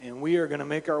we are going to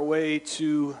make our way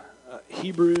to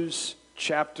Hebrews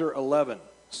chapter 11.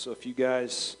 So if you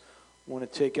guys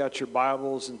want to take out your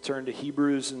Bibles and turn to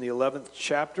Hebrews in the 11th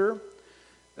chapter,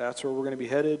 that's where we're going to be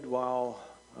headed while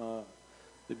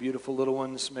the beautiful little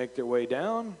ones make their way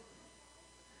down.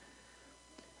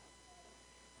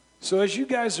 So as you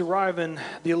guys arrive in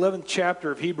the 11th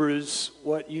chapter of Hebrews,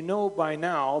 what you know by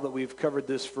now that we've covered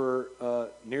this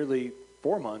for nearly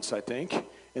 4 months, I think,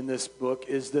 in this book,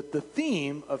 is that the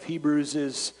theme of Hebrews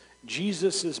is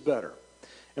Jesus is better.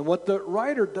 And what the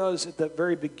writer does at the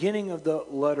very beginning of the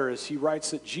letter is he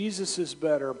writes that Jesus is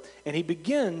better, and he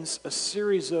begins a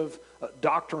series of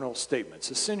doctrinal statements,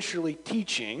 essentially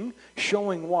teaching,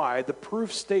 showing why, the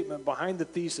proof statement behind the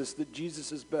thesis that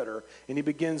Jesus is better, and he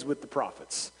begins with the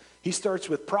prophets. He starts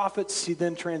with prophets, he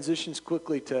then transitions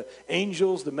quickly to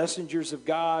angels, the messengers of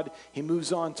God. He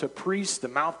moves on to priests, the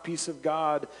mouthpiece of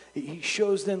God. He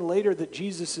shows then later that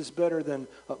Jesus is better than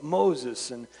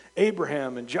Moses and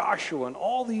Abraham and Joshua and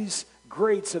all these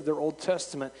greats of their Old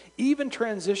Testament, even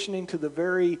transitioning to the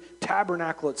very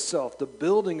tabernacle itself, the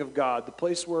building of God, the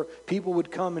place where people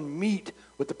would come and meet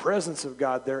with the presence of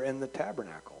God there in the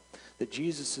tabernacle. That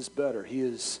Jesus is better. He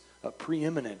is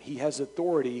preeminent. He has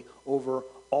authority over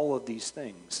all of these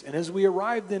things. And as we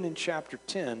arrive then in chapter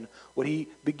 10, what he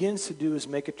begins to do is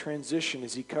make a transition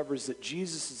as he covers that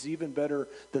Jesus is even better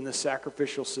than the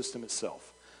sacrificial system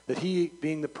itself. That he,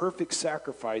 being the perfect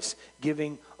sacrifice,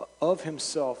 giving of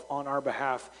himself on our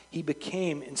behalf, he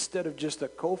became, instead of just a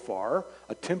kofar,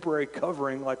 a temporary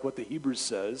covering like what the Hebrews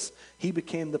says, he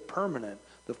became the permanent,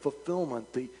 the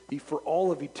fulfillment, the for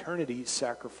all of eternity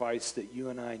sacrifice that you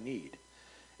and I need.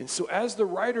 And so as the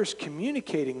writer's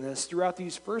communicating this throughout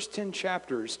these first 10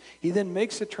 chapters, he then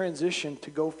makes a transition to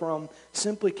go from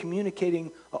simply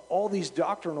communicating all these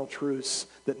doctrinal truths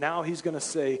that now he's going to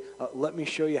say, let me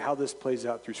show you how this plays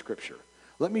out through Scripture.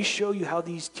 Let me show you how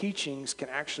these teachings can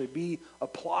actually be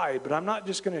applied, but I'm not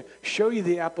just going to show you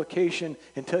the application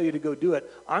and tell you to go do it.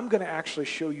 I'm going to actually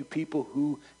show you people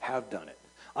who have done it.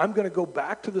 I'm going to go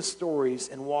back to the stories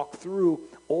and walk through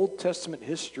Old Testament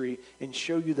history and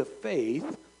show you the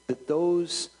faith that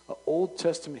those Old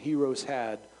Testament heroes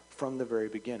had from the very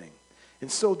beginning. And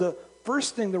so the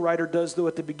first thing the writer does, though,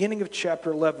 at the beginning of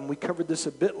chapter 11, we covered this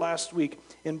a bit last week.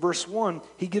 In verse 1,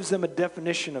 he gives them a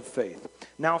definition of faith.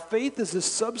 Now, faith is the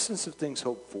substance of things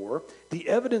hoped for, the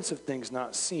evidence of things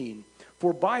not seen.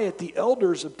 For by it the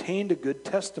elders obtained a good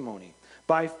testimony.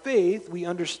 By faith we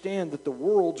understand that the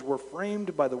worlds were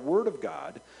framed by the word of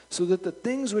God, so that the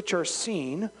things which are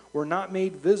seen were not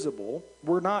made visible,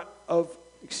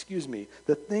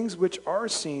 the things which are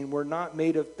seen were not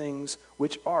made of things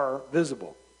which are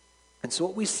visible. And so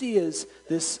what we see is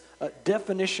this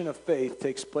definition of faith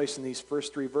takes place in these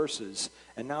first 3 verses.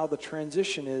 And now the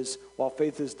transition is, while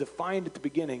faith is defined at the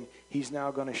beginning, he's now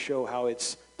going to show how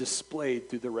it's displayed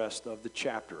through the rest of the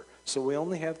chapter. So we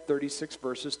only have 36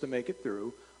 verses to make it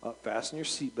through. Fasten your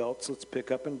seatbelts. Let's pick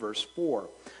up in verse 4.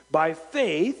 By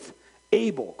faith,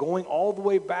 Abel, going all the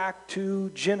way back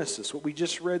to Genesis, what we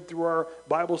just read through our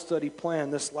Bible study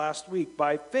plan this last week.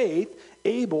 By faith,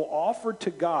 Abel offered to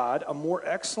God a more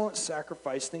excellent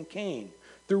sacrifice than Cain,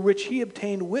 through which he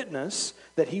obtained witness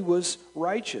that he was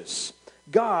righteous.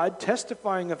 God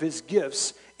testifying of his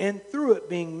gifts, and through it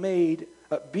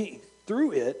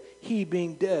he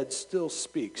being dead still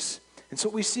speaks. And so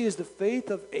what we see is the faith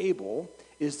of Abel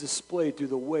is displayed through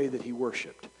the way that he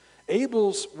worshiped.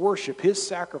 Abel's worship, his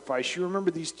sacrifice, you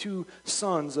remember these 2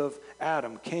 sons of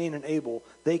Adam, Cain and Abel,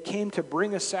 they came to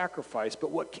bring a sacrifice,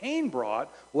 but what Cain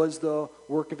brought was the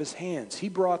work of his hands. He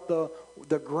brought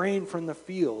the grain from the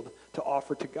field to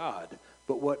offer to God.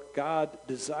 But what God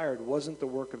desired wasn't the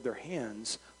work of their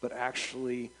hands, but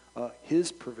actually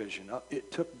his provision.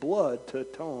 It took blood to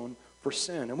atone for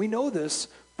sin. And we know this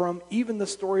from even the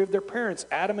story of their parents,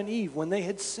 Adam and Eve. When they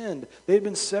had sinned, they had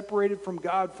been separated from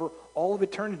God for all of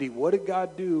eternity. What did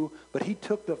God do? But he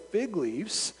took the fig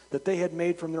leaves that they had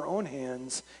made from their own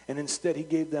hands, and instead he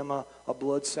gave them a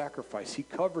blood sacrifice. He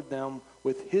covered them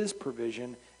with his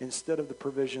provision instead of the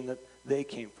provision that they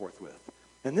came forth with.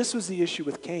 And this was the issue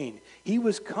with Cain. He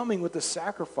was coming with a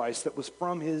sacrifice that was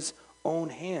from his own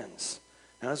hands.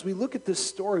 Now, as we look at this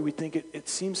story, we think it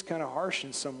seems kind of harsh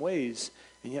in some ways,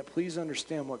 and yet please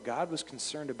understand what God was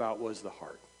concerned about was the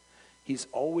heart. He's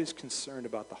always concerned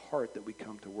about the heart that we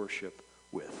come to worship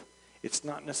with. It's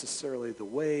not necessarily the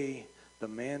way, the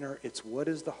manner, it's what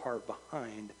is the heart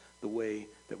behind the way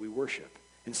that we worship.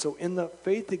 And so in the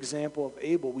faith example of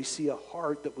Abel, we see a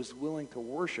heart that was willing to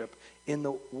worship in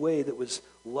the way that was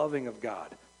loving of God,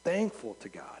 thankful to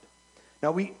God.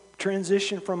 Now we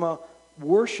transition from a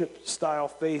worship style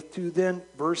faith to then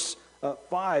verse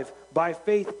 5, by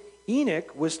faith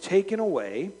Enoch was taken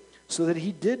away so that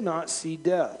he did not see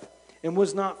death, and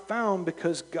was not found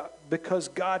because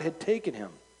God had taken him.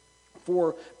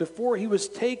 For before he was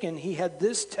taken, he had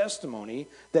this testimony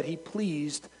that he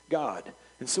pleased God.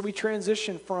 And so we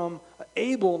transition from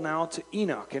Abel now to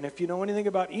Enoch. And if you know anything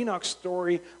about Enoch's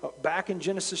story, back in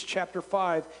Genesis chapter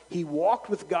 5, he walked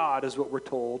with God, is what we're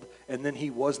told, and then he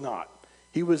was not.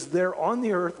 He was there on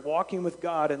the earth walking with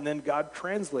God, and then God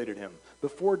translated him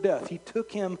before death. He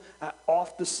took him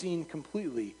off the scene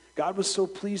completely. God was so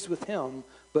pleased with him,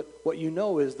 but what you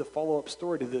know is the follow-up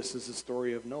story to this is the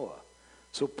story of Noah.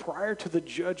 So prior to the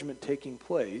judgment taking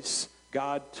place,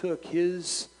 God took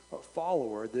his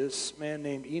follower, this man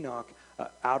named Enoch,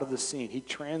 out of the scene. He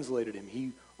translated him.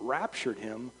 He raptured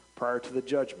him prior to the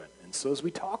judgment. And so as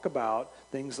we talk about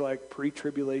things like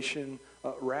pre-tribulation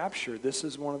rapture, this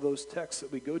is one of those texts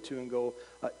that we go to and go,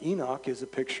 Enoch is a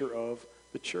picture of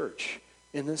the church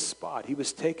in this spot. He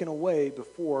was taken away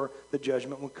before the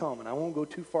judgment would come. And I won't go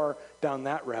too far down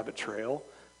that rabbit trail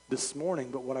this morning,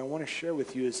 but what I want to share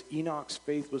with you is Enoch's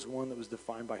faith was one that was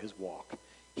defined by his walk.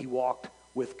 He walked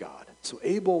with God. So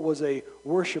Abel was a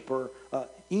worshiper.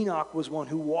 Enoch was one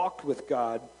who walked with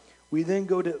God. We then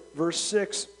go to verse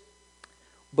 6.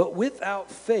 But without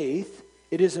faith,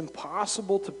 it is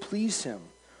impossible to please him.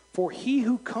 For he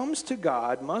who comes to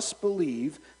God must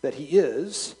believe that he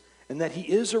is, and that he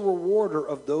is a rewarder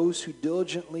of those who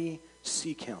diligently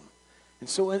seek him. And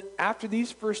so after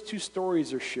these first two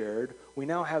stories are shared, we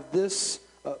now have this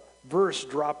verse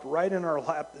dropped right in our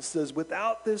lap that says,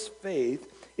 without this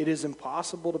faith, it is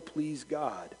impossible to please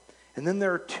God. And then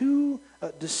there are two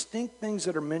distinct things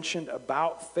that are mentioned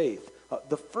about faith.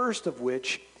 The first of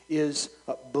which is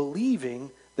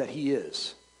believing that he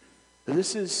is.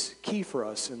 This is key for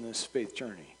us in this faith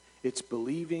journey. It's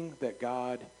believing that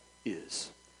God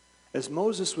is. As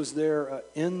Moses was there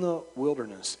in the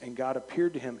wilderness and God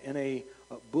appeared to him in a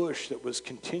bush that was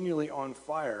continually on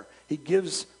fire, he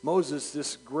gives Moses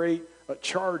this great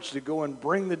charge to go and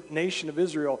bring the nation of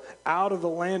Israel out of the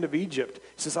land of Egypt.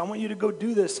 He says, I want you to go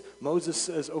do this. Moses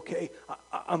says, okay,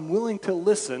 I'm willing to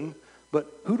listen,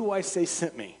 but who do I say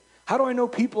sent me? How do I know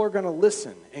people are going to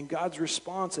listen? And God's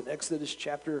response in Exodus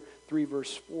chapter 3,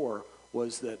 verse 4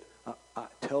 was that,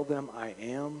 tell them I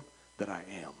am that I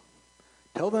am.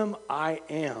 Tell them I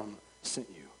am sent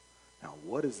you. Now,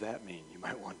 what does that mean, you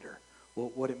might wonder? Well,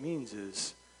 what it means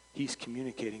is he's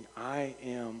communicating, I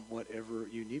am whatever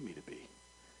you need me to be.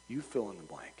 You fill in the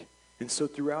blank. And so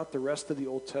throughout the rest of the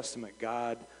Old Testament,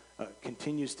 God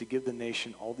continues to give the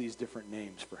nation all these different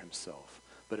names for himself.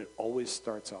 But it always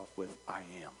starts off with, I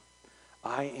am.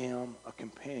 I am a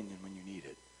companion when you need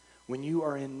it. When you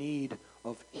are in need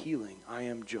of healing, I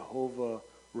am Jehovah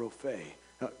Rophe,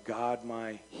 God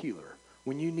my healer.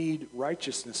 When you need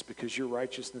righteousness because your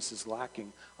righteousness is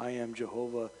lacking, I am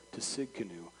Jehovah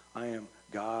Tsidkenu. I am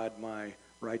God my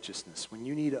righteousness. When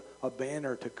you need a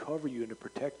banner to cover you and to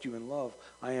protect you in love,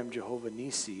 I am Jehovah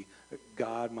Nisi,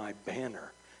 God my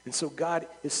banner. And so God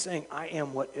is saying, I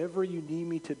am whatever you need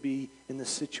me to be in the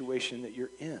situation that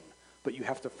you're in. But you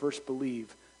have to first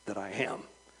believe that I am.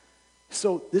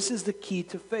 So this is the key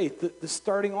to faith. The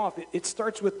starting off, it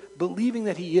starts with believing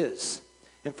that he is.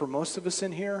 And for most of us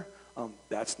in here,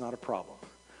 that's not a problem.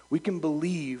 We can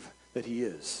believe that he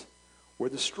is. Where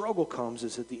the struggle comes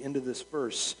is at the end of this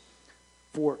verse.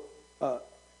 For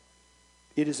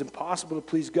it is impossible to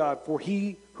please God. For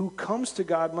he who comes to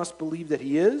God must believe that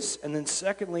he is. And then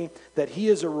secondly, that he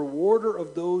is a rewarder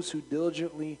of those who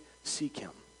diligently seek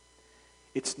him.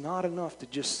 It's not enough to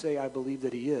just say, I believe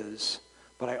that he is,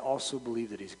 but I also believe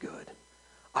that he's good.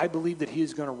 I believe that he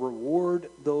is going to reward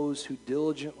those who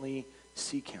diligently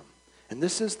seek him. And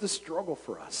this is the struggle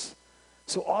for us.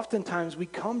 So oftentimes we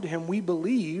come to him, we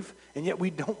believe, and yet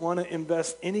we don't want to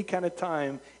invest any kind of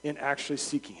time in actually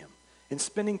seeking him, in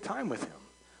spending time with him.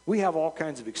 We have all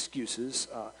kinds of excuses.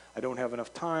 I don't have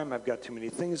enough time. I've got too many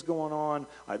things going on.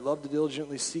 I'd love to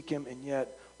diligently seek him, and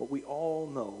yet what we all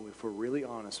know, if we're really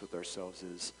honest with ourselves,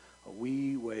 is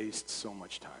we waste so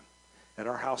much time. At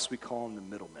our house, we call them the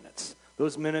middle minutes.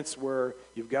 Those minutes where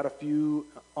you've got a few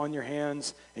on your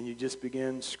hands and you just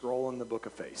begin scrolling the book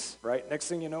of face, right? Next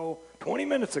thing you know, 20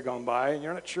 minutes have gone by and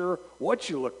you're not sure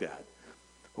what you looked at.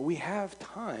 But we have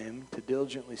time to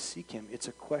diligently seek him. It's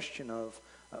a question of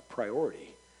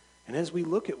priority. And as we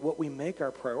look at what we make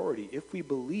our priority, if we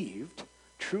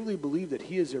truly believed that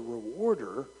he is a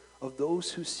rewarder of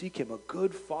those who seek him, a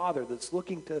good father that's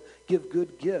looking to give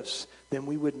good gifts, then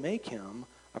we would make him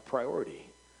a priority.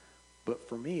 But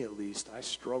for me, at least, I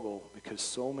struggle because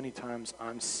so many times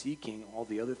I'm seeking all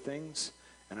the other things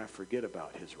and I forget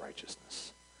about his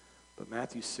righteousness. But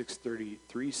Matthew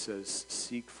 6:33 says,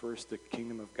 seek first the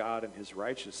kingdom of God and his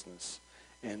righteousness,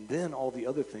 and then all the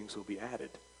other things will be added.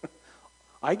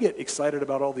 I get excited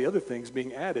about all the other things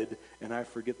being added, and I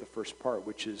forget the first part,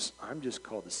 which is I'm just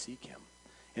called to seek him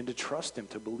and to trust him,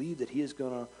 to believe that he is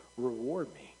going to reward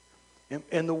me.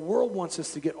 And the world wants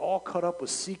us to get all caught up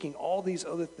with seeking all these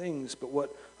other things, but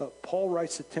what Paul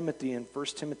writes to Timothy in 1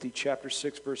 Timothy chapter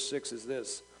 6, verse 6 is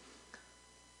this: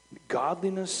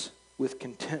 godliness with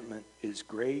contentment is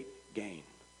great gain.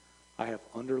 I have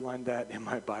underlined that in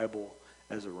my Bible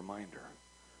as a reminder.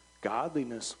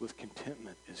 Godliness with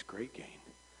contentment is great gain.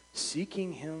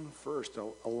 Seeking him first,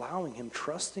 allowing him,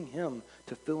 trusting him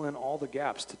to fill in all the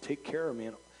gaps, to take care of me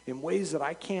in ways that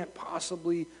I can't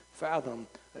possibly fathom,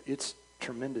 it's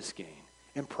tremendous gain.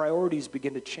 And priorities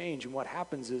begin to change, and what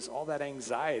happens is all that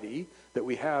anxiety that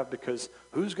we have because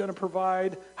who's going to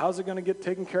provide, how's it going to get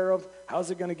taken care of,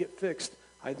 how's it going to get fixed,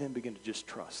 I then begin to just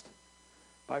trust.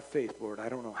 By faith, Lord, I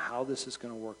don't know how this is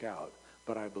going to work out,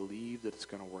 but I believe that it's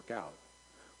going to work out.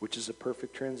 Which is a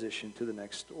perfect transition to the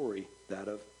next story, that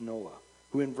of Noah,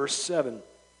 who in verse 7,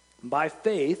 by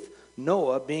faith,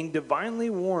 Noah, being divinely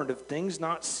warned of things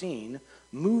not seen,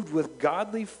 moved with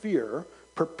godly fear,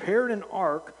 prepared an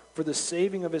ark for the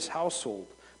saving of his household,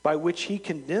 by which he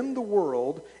condemned the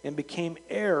world and became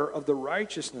heir of the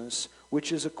righteousness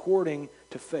which is according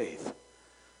to faith.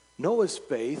 Noah's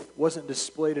faith wasn't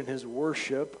displayed in his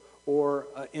worship or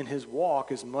in his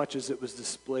walk as much as it was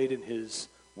displayed in his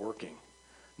working.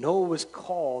 Noah was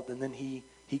called, and then he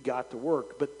got to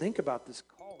work. But think about this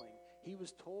calling. He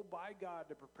was told by God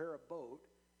to prepare a boat,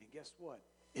 and guess what?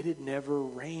 It had never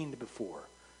rained before.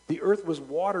 The earth was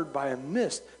watered by a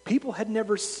mist. People had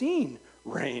never seen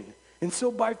rain. And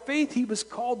so by faith, he was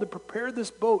called to prepare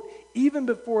this boat even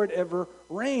before it ever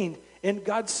rained. And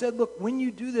God said, look, when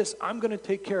you do this, I'm going to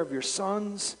take care of your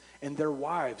sons and their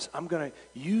wives. I'm going to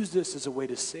use this as a way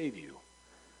to save you.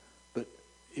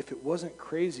 If it wasn't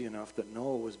crazy enough that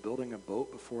Noah was building a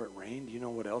boat before it rained, you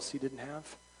know what else he didn't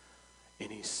have?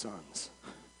 Any sons.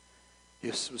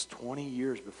 This was 20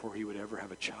 years before he would ever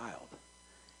have a child.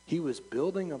 He was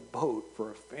building a boat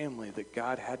for a family that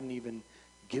God hadn't even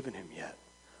given him yet.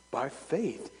 By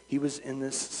faith, he was in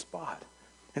this spot.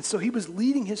 And so he was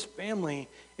leading his family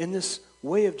in this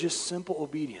way of just simple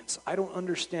obedience. I don't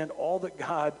understand all that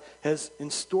God has in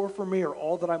store for me or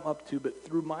all that I'm up to, but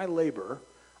through my labor,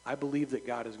 I believe that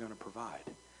God is going to provide.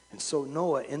 And so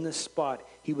Noah, in this spot,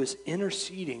 he was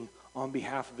interceding on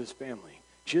behalf of his family.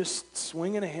 Just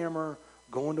swinging a hammer,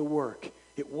 going to work.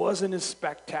 It wasn't as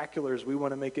spectacular as we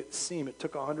want to make it seem. It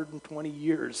took 120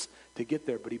 years to get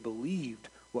there, but he believed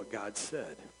what God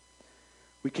said.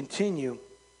 We continue.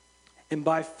 And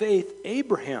by faith,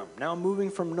 Abraham, now moving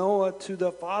from Noah to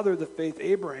the father of the faith,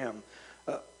 Abraham,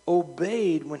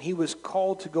 obeyed when he was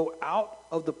called to go out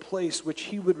of the place which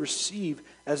he would receive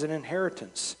as an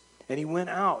inheritance. And he went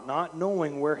out, not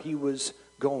knowing where he was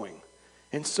going.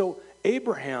 And so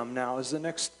Abraham now is the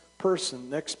next person,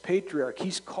 next patriarch.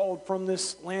 He's called from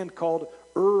this land called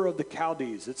Ur of the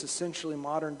Chaldees. It's essentially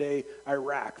modern-day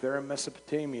Iraq. They're in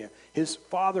Mesopotamia. His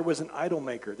father was an idol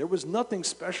maker. There was nothing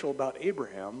special about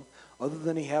Abraham other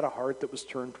than he had a heart that was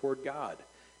turned toward God.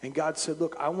 And God said,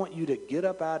 look, I want you to get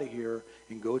up out of here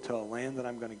and go to a land that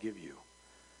I'm going to give you.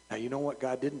 Now, you know what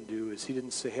God didn't do is he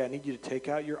didn't say, hey, I need you to take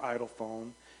out your idol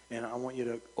phone and I want you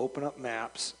to open up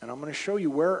maps and I'm going to show you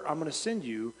where I'm going to send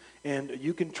you and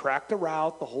you can track the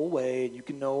route the whole way and you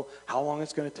can know how long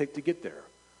it's going to take to get there.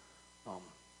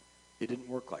 It didn't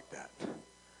work like that.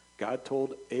 God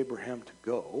told Abraham to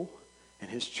go and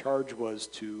his charge was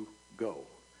to go.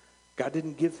 God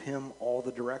didn't give him all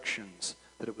the directions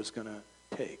that it was going to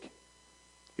take.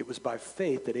 It was by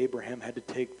faith that Abraham had to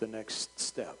take the next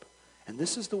step. And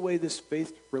this is the way this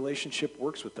faith relationship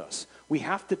works with us. We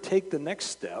have to take the next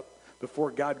step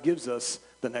before God gives us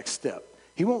the next step.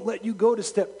 He won't let you go to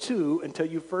step 2 until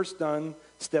you've first done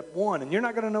step 1. And you're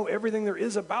not going to know everything there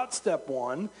is about step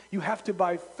 1. You have to,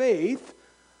 by faith,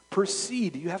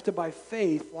 proceed. You have to, by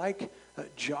faith, like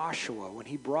Joshua, when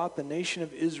he brought the nation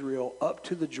of Israel up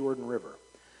to the Jordan River.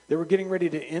 They were getting ready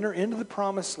to enter into the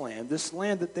promised land, this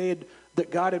land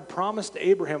that God had promised to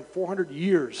Abraham 400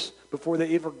 years before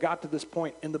they ever got to this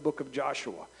point in the book of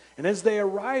Joshua. And as they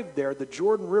arrived there, the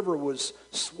Jordan River was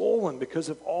swollen because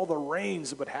of all the rains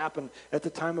that would happen at the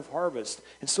time of harvest.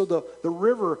 And so the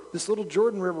river, this little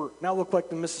Jordan River, now looked like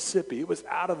the Mississippi. It was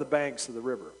out of the banks of the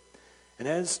river. And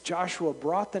as Joshua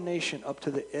brought the nation up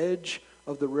to the edge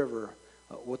of the river,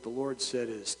 what the Lord said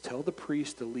is, tell the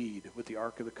priest to lead with the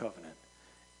Ark of the Covenant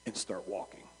and start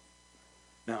walking.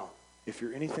 Now, if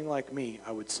you're anything like me,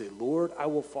 I would say, Lord, I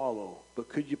will follow, but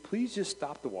could you please just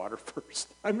stop the water first?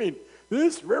 I mean,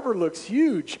 this river looks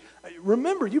huge.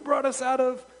 Remember, you brought us out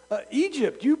of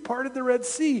Egypt. You parted the Red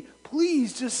Sea.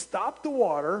 Please just stop the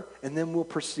water, and then we'll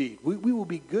proceed. We will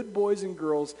be good boys and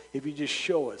girls if you just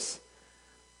show us.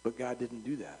 But God didn't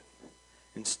do that.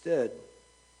 Instead,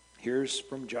 here's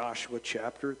from Joshua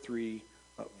chapter 3,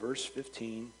 verse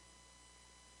 15.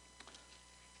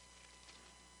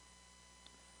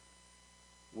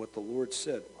 What the Lord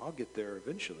said. I'll get there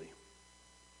eventually.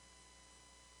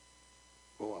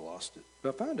 Oh, I lost it.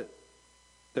 But I found it.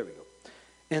 There we go.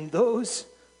 And those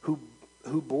who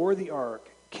bore the ark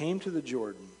came to the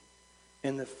Jordan,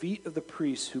 and the feet of the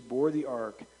priests who bore the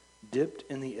ark dipped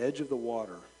in the edge of the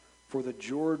water, for the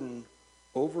Jordan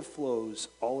overflows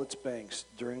all its banks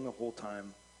during the whole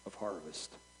time of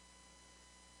harvest.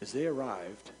 As they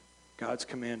arrived, God's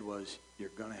command was, you're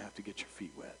going to have to get your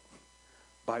feet wet.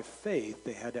 By faith,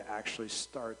 they had to actually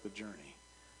start the journey.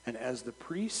 And as the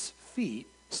priest's feet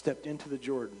stepped into the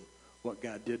Jordan, what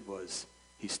God did was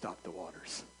he stopped the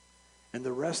waters. And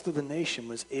the rest of the nation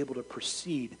was able to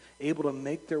proceed, able to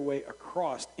make their way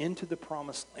across into the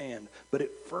promised land. But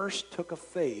it first took a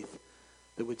faith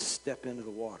that would step into the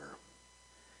water.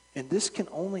 And this can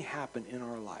only happen in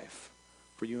our life,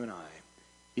 for you and I,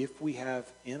 if we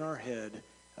have in our head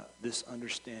this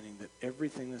understanding that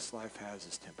everything this life has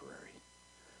is temporary.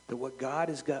 That what God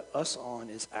has got us on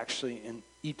is actually an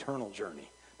eternal journey.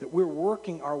 That we're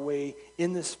working our way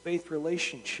in this faith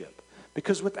relationship.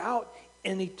 Because without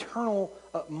an eternal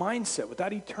mindset,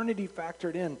 without eternity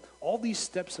factored in, all these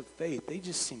steps of faith, they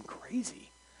just seem crazy.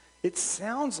 It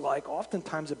sounds like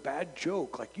oftentimes a bad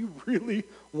joke. Like, you really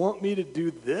want me to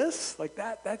do this? Like,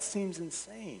 that seems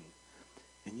insane.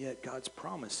 And yet God's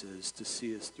promise is to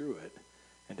see us through it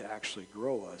and to actually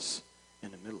grow us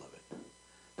in the middle of it.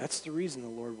 That's the reason the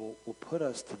Lord will put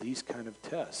us to these kind of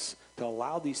tests, to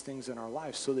allow these things in our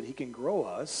life so that he can grow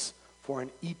us for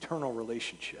an eternal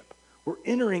relationship. We're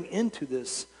entering into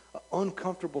this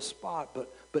uncomfortable spot,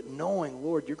 but knowing,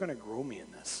 Lord, you're going to grow me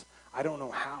in this. I don't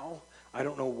know how. I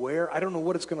don't know where. I don't know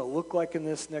what it's going to look like in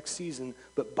this next season,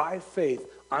 but by faith,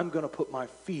 I'm going to put my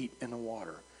feet in the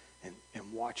water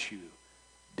and watch you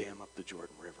dam up the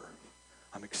Jordan River.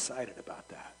 I'm excited about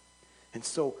that. And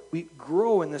so we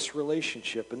grow in this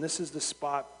relationship, and this is the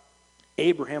spot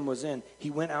Abraham was in. He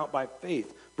went out by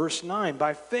faith. Verse 9,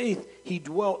 by faith he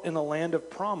dwelt in the land of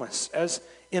promise, as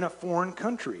in a foreign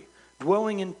country,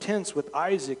 dwelling in tents with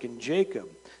Isaac and Jacob,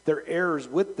 their heirs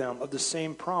with them of the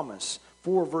same promise.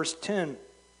 For verse 10,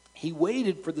 he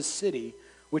waited for the city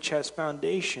which has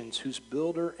foundations, whose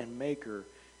builder and maker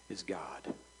is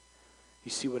God.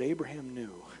 You see, what Abraham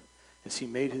knew as he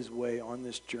made his way on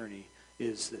this journey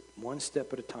is that one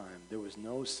step at a time, there was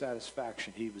no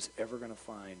satisfaction he was ever going to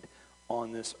find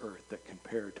on this earth that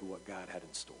compared to what God had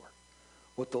in store,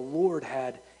 what the Lord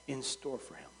had in store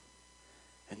for him.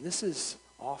 And this is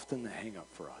often the hang-up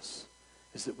for us,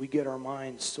 is that we get our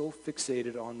minds so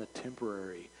fixated on the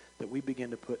temporary that we begin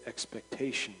to put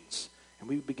expectations and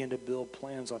we begin to build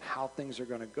plans on how things are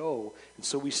going to go. And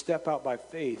so we step out by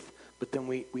faith, but then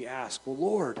we ask, well,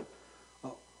 Lord,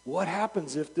 what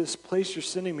happens if this place you're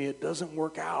sending me, it doesn't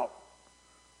work out?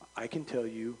 I can tell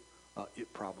you,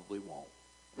 it probably won't.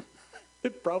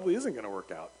 It probably isn't going to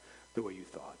work out the way you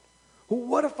thought. Well,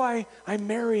 what if I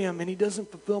marry him and he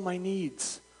doesn't fulfill my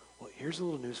needs? Well, here's a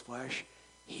little newsflash.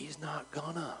 He's not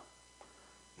gonna.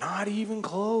 Not even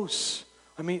close.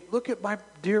 I mean, look at my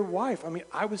dear wife. I mean,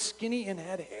 I was skinny and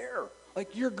had hair.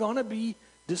 Like, you're going to be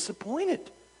disappointed.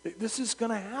 This is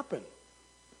going to happen.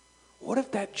 What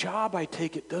if that job I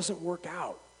take, it doesn't work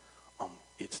out?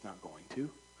 It's not going to.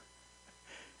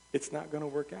 It's not going to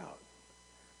work out.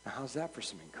 Now, how's that for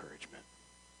some encouragement?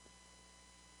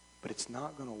 But it's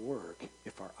not going to work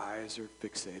if our eyes are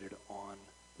fixated on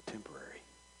the temporary.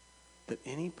 That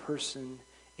any person,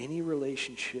 any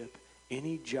relationship,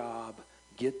 any job,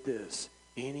 get this,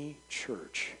 any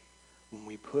church, when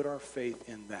we put our faith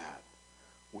in that,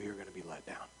 we are going to be let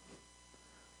down.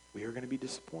 We are going to be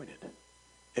disappointed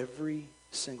every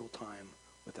single time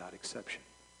without exception.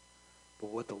 But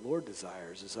what the Lord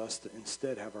desires is us to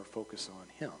instead have our focus on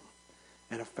him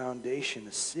and a foundation,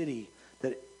 a city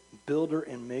that builder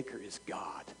and maker is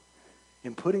God.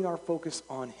 In putting our focus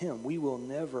on him, we will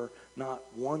never, not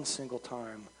one single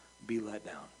time, be let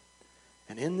down.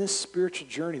 And in this spiritual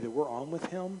journey that we're on with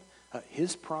him,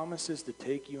 his promise is to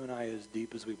take you and I as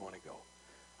deep as we want to go.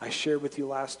 I shared with you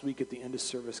last week at the end of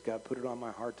service, God put it on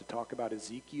my heart to talk about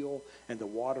Ezekiel and the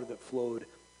water that flowed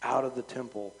out of the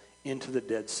temple into the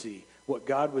Dead Sea. What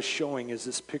God was showing is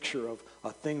this picture of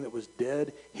a thing that was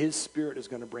dead. His spirit is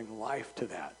going to bring life to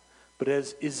that. But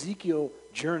as Ezekiel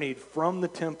journeyed from the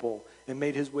temple and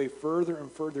made his way further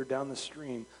and further down the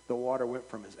stream, the water went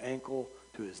from his ankle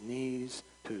to his knees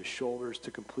to his shoulders to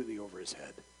completely over his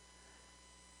head.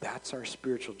 That's our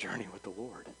spiritual journey with the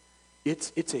Lord.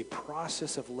 It's a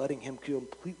process of letting him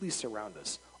completely surround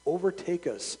us, overtake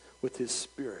us with his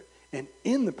Spirit. And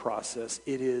in the process,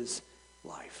 it is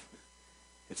life.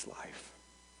 It's life.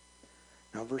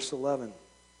 Now, verse 11.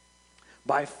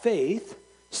 By faith,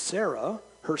 Sarah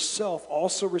herself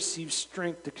also received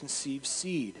strength to conceive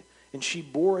seed, and she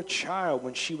bore a child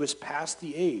when she was past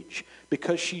the age,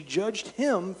 because she judged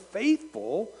him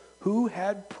faithful who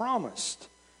had promised.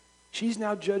 She's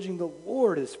now judging the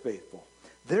Lord as faithful.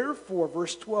 Therefore,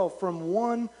 verse 12, from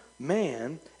one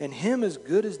man, and him as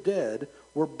good as dead,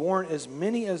 were born as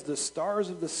many as the stars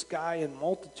of the sky in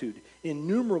multitude,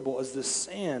 innumerable as the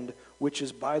sand which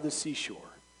is by the seashore.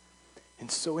 And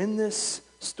so in this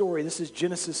story, this is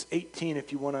Genesis 18,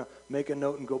 if you want to make a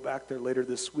note and go back there later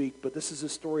this week, but this is a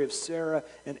story of Sarah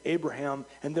and Abraham,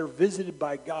 and they're visited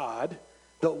by God.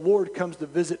 The Lord comes to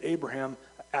visit Abraham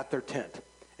at their tent.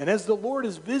 And as the Lord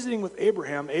is visiting with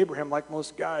Abraham, like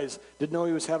most guys, didn't know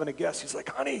he was having a guest. He's like,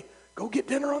 honey, go get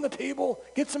dinner on the table.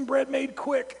 Get some bread made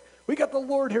quick. We got the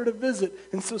Lord here to visit.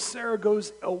 And so Sarah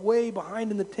goes away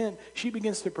behind in the tent. She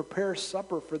begins to prepare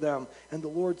supper for them. And the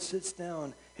Lord sits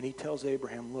down and he tells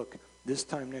Abraham, look, this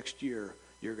time next year,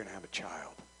 you're going to have a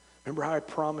child. Remember how I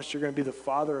promised you're going to be the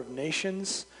father of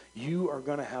nations? You are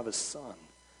going to have a son.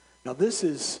 Now this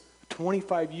is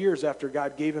 25 years after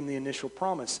God gave him the initial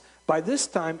promise. By this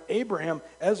time, Abraham,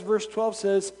 as verse 12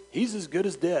 says, he's as good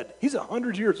as dead. He's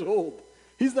 100 years old.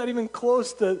 He's not even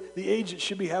close to the age that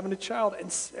should be having a child.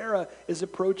 And Sarah is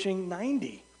approaching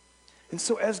 90. And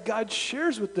so as God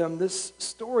shares with them this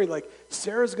story, like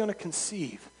Sarah's going to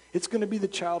conceive. It's going to be the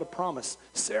child of promise.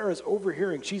 Sarah's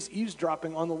overhearing. She's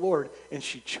eavesdropping on the Lord, and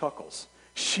she chuckles.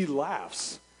 She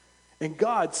laughs. And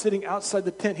God, sitting outside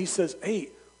the tent, he says, hey,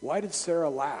 why did Sarah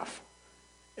laugh?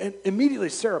 And immediately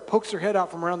Sarah pokes her head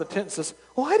out from around the tent and says,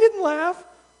 oh, I didn't laugh.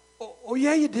 Oh,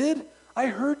 yeah, you did. I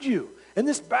heard you. And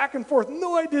this back and forth,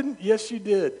 no, I didn't. Yes, you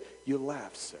did. You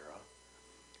laughed, Sarah.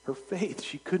 Her faith,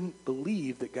 she couldn't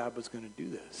believe that God was going to do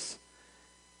this.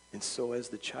 And so as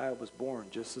the child was born,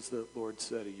 just as the Lord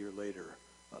said a year later,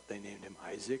 they named him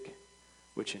Isaac,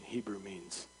 which in Hebrew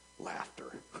means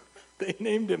laughter. They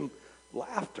named him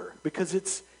Laughter because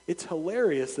it's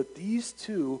hilarious that these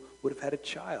two would have had a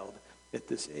child at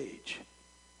this age.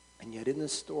 And yet in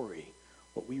this story,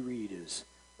 what we read is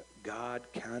God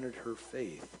counted her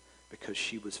faith because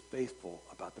she was faithful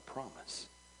about the promise.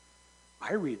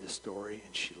 I read the story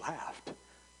and she laughed.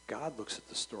 God looks at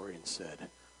the story and said,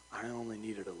 I only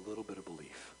needed a little bit of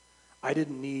belief. I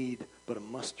didn't need but a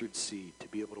mustard seed to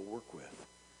be able to work with.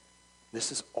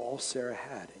 This is all Sarah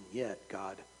had, and yet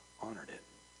God honored it.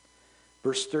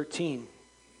 Verse 13,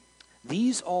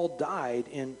 these all died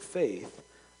in faith,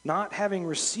 not having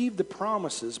received the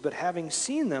promises, but having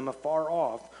seen them afar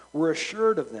off, were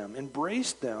assured of them,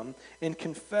 embraced them, and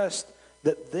confessed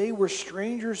that they were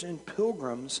strangers and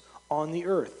pilgrims on the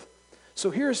earth. So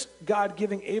here's God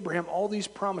giving Abraham all these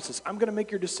promises. I'm going to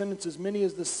make your descendants as many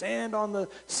as the sand on the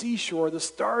seashore, the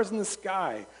stars in the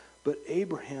sky. But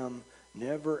Abraham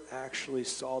never actually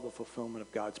saw the fulfillment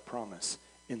of God's promise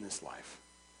in this life.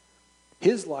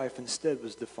 His life instead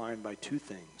was defined by two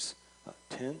things,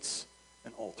 tents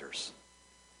and altars.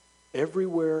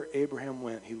 Everywhere Abraham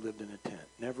went, he lived in a tent.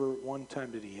 Never one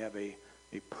time did he have a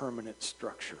permanent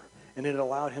structure. And it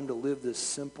allowed him to live this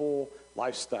simple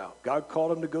lifestyle. God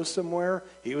called him to go somewhere.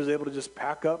 He was able to just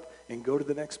pack up and go to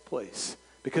the next place.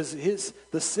 Because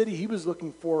the city he was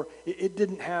looking for, it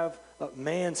didn't have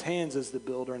man's hands as the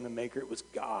builder and the maker. It was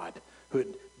God who had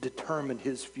determined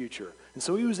his future. And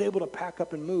so he was able to pack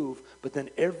up and move, but then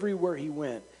everywhere he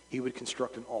went, he would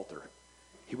construct an altar.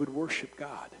 He would worship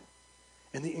God.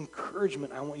 And the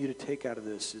encouragement I want you to take out of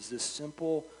this is this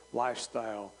simple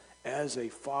lifestyle. As a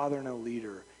father and a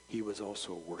leader, he was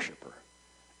also a worshiper.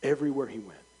 Everywhere he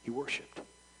went, he worshiped.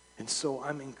 And so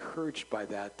I'm encouraged by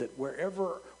that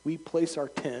wherever we place our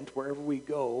tent, wherever we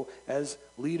go, as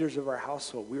leaders of our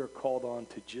household, we are called on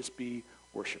to just be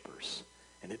worshipers.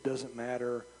 And it doesn't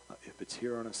matter if it's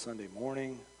here on a Sunday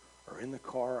morning or in the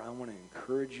car. I want to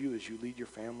encourage you as you lead your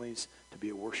families to be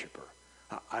a worshiper.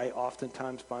 I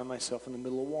oftentimes find myself in the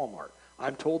middle of Walmart.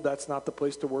 I'm told that's not the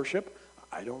place to worship.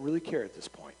 I don't really care at this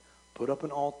point. Put up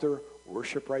an altar,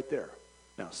 worship right there.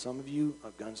 Now, some of you,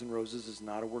 Guns N' Roses is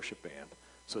not a worship band,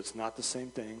 so it's not the same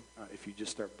thing if you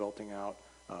just start belting out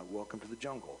Welcome to the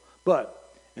Jungle.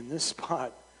 But in this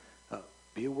spot,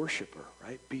 be a worshiper,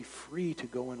 right? Be free to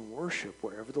go and worship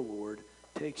wherever the Lord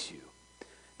takes you.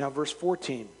 Now, verse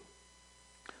 14,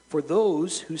 For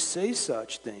those who say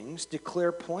such things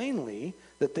declare plainly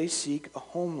that they seek a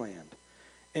homeland.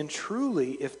 And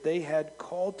truly, if they had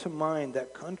called to mind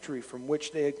that country from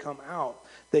which they had come out,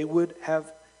 they would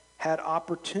have had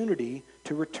opportunity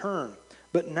to return.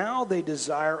 But now they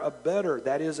desire a better,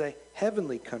 that is, a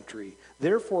heavenly country.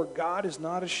 Therefore, God is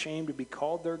not ashamed to be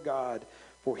called their God,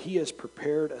 for he has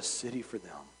prepared a city for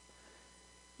them.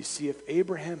 You see, if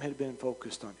Abraham had been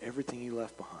focused on everything he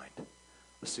left behind,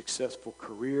 a successful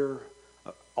career,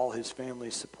 all his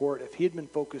family's support, if he had been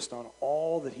focused on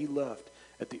all that he left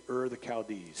at the Ur of the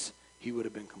Chaldees, he would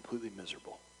have been completely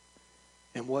miserable.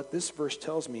 And what this verse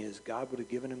tells me is God would have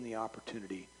given him the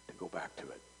opportunity to go back to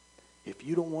it. If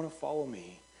you don't want to follow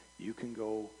me, you can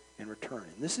go and return.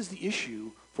 And this is the issue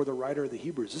for the writer of the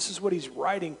Hebrews. This is what he's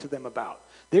writing to them about.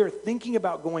 They are thinking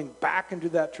about going back into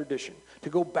that tradition, to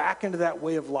go back into that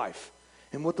way of life.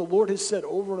 And what the Lord has said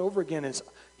over and over again is,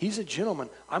 he's a gentleman.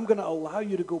 I'm going to allow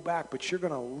you to go back, but you're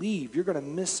going to leave. You're going to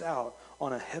miss out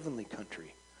on a heavenly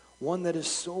country, one that is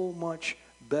so much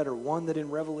better, one that in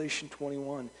Revelation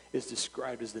 21 is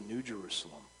described as the New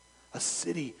Jerusalem, a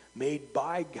city made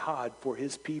by God for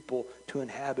his people to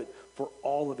inhabit for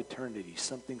all of eternity,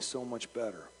 something so much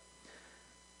better.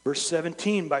 Verse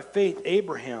 17, by faith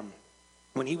Abraham,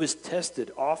 when he was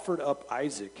tested, offered up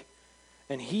Isaac,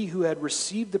 and he who had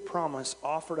received the promise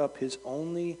offered up his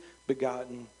only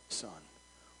begotten son.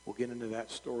 We'll get into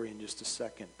that story in just a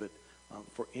second, but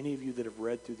for any of you that have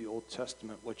read through the Old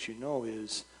Testament, what you know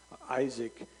is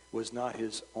Isaac was not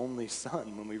his only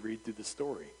son when we read through the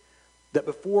story. That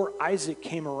before Isaac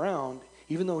came around,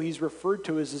 even though he's referred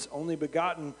to as his only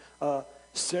begotten,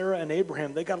 Sarah and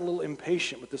Abraham, they got a little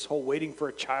impatient with this whole waiting for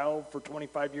a child for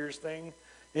 25 years thing.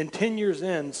 And 10 years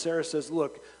in, Sarah says,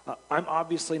 look, I'm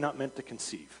obviously not meant to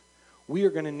conceive. We are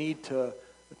going to need to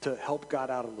help God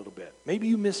out a little bit. Maybe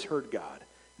you misheard God.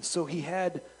 And so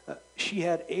she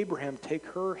had Abraham take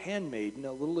her handmaiden,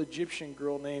 a little Egyptian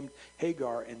girl named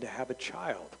Hagar, and to have a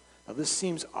child. Now this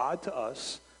seems odd to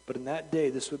us, but in that day,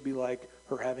 this would be like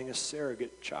her having a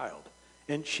surrogate child.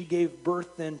 And she gave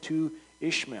birth then to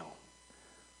Ishmael.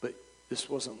 But this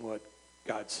wasn't what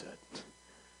God said.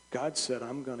 God said,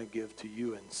 I'm going to give to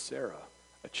you and Sarah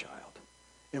a child.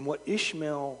 And what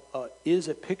Ishmael is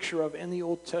a picture of in the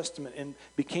Old Testament and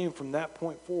became from that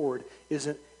point forward is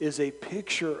a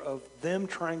picture of them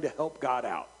trying to help God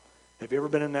out. Have you ever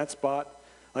been in that spot?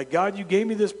 Like, God, you gave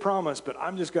me this promise, but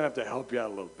I'm just going to have to help you out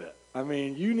a little bit. I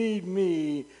mean, you need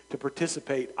me to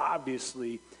participate,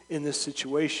 obviously, in this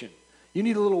situation. You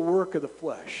need a little work of the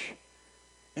flesh.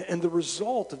 And the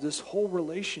result of this whole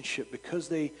relationship, because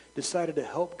they decided to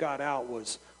help God out,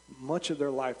 was much of their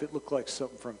life, it looked like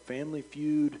something from Family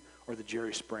Feud or the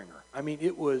Jerry Springer. I mean,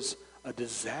 it was a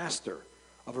disaster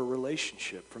of a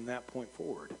relationship from that point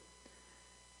forward.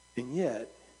 And yet,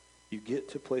 you get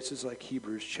to places like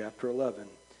Hebrews chapter 11,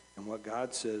 and what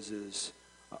God says is,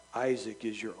 Isaac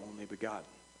is your only begotten.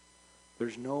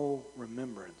 There's no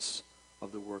remembrance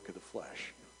of the work of the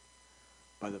flesh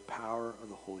by the power of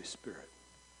the Holy Spirit.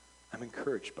 I'm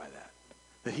encouraged by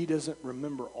that he doesn't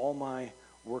remember all my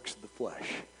works of the flesh,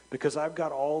 because I've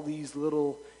got all these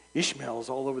little Ishmaels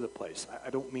all over the place. I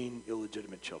don't mean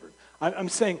illegitimate children. I'm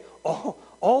saying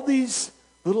all these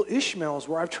little Ishmaels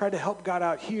where I've tried to help God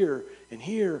out here and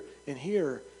here and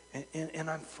here, and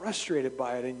I'm frustrated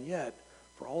by it, and yet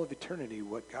for all of eternity,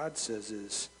 what God says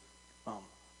is,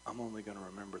 I'm only going to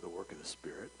remember the work of the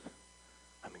Spirit.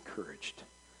 I'm encouraged.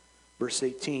 Verse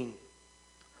 18,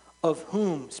 of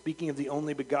whom, speaking of the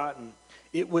only begotten,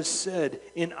 it was said,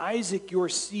 in Isaac your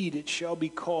seed it shall be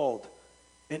called.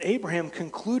 And Abraham,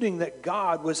 concluding that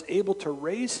God was able to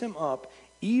raise him up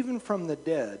even from the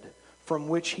dead, from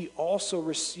which he also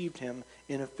received him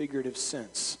in a figurative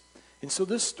sense. And so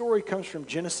this story comes from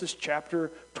Genesis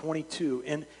chapter 22.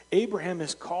 And Abraham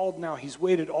is called now. He's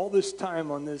waited all this time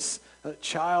on this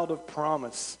child of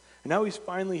promise. And now he's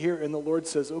finally here, and the Lord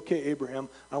says, okay, Abraham,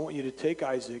 I want you to take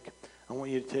Isaac. I want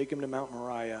you to take him to Mount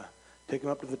Moriah, take him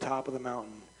up to the top of the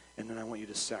mountain, and then I want you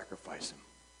to sacrifice him.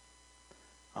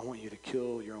 I want you to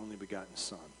kill your only begotten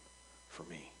son for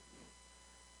me.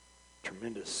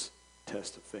 Tremendous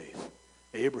test of faith.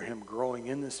 Abraham growing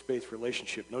in this faith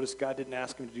relationship. Notice God didn't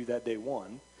ask him to do that day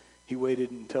one. He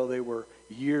waited until they were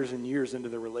years and years into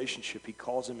the relationship. He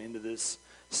calls him into this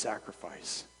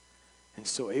sacrifice. And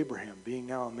so Abraham, being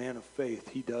now a man of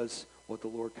faith, he does what the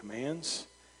Lord commands.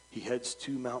 He heads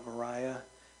to Mount Moriah,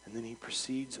 and then he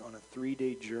proceeds on a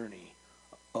 3-day journey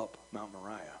up Mount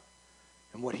Moriah.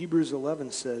 And what Hebrews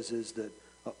 11 says is that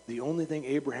the only thing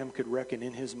Abraham could reckon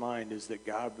in his mind is that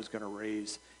God was going to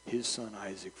raise his son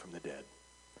Isaac from the dead.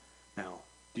 Now,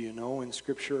 Do you know in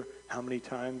Scripture how many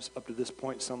times up to this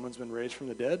point someone's been raised from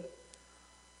the dead?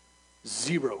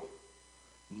 0.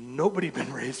 Nobody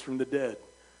been raised from the dead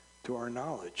to our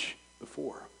knowledge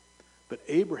before. But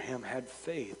Abraham had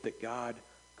faith that God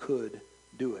could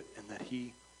do it and that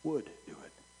he would do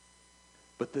it.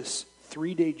 But this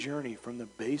 3-day journey from the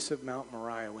base of Mount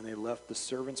Moriah, when they left the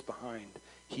servants behind,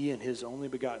 he and his only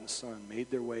begotten son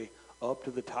made their way up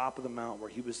to the top of the mount where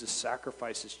he was to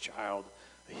sacrifice his child.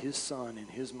 His son, in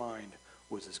his mind,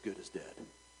 was as good as dead.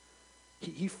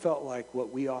 He felt like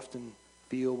what we often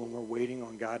feel when we're waiting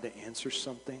on God to answer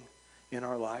something in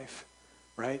our life,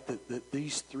 right? That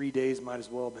these 3 days might as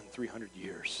well have been 300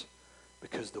 years,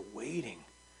 because the waiting,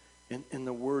 in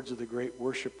the words of the great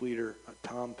worship leader,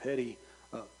 Tom Petty,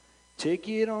 take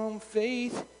it on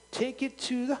faith, take it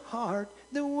to the heart.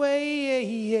 The way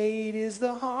you ate is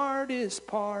the hardest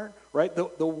part, right?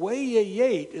 The way you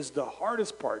ate is the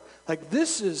hardest part. Like,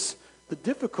 this is the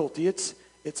difficulty. It's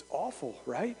awful,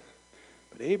 right?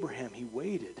 But Abraham, he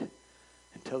waited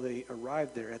until they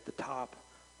arrived there at the top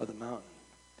of the mountain.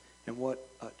 And what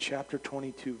chapter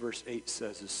 22, verse 8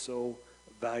 says is so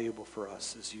valuable for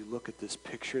us as you look at this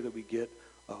picture that we get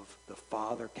of the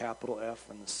Father, capital F,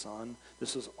 and the Son.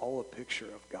 This is all a picture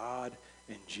of God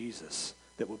and Jesus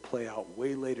that would play out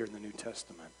way later in the New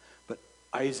Testament. But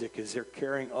Isaac, as they're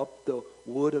carrying up the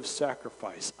wood of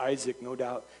sacrifice, Isaac, no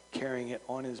doubt, carrying it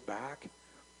on his back,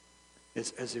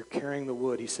 as they're carrying the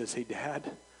wood, he says, hey, Dad,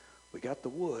 we got the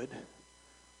wood,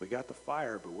 we got the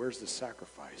fire, but where's the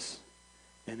sacrifice?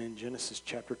 And in Genesis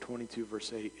chapter 22,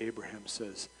 verse 8, Abraham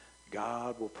says,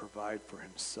 God will provide for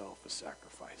himself a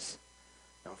sacrifice.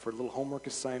 Now, for a little homework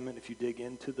assignment, if you dig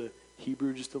into the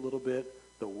Hebrew just a little bit,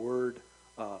 the word,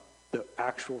 the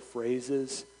actual phrase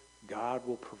is, God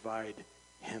will provide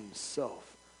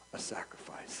himself a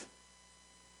sacrifice.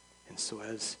 And so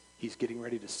as he's getting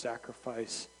ready to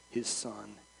sacrifice his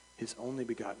son, his only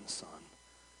begotten son,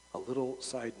 a little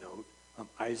side note,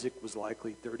 Isaac was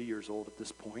likely 30 years old at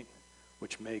this point,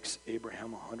 which makes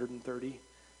Abraham 130.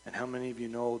 And how many of you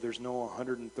know there's no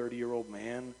 130-year-old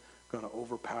man going to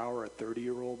overpower a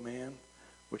 30-year-old man?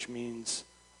 Which means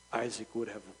Isaac would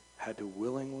have had to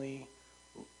willingly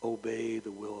obey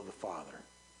the will of the Father,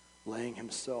 laying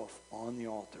himself on the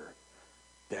altar.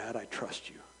 Dad, I trust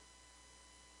you.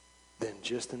 Then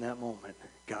just in that moment,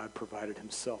 God provided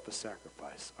himself a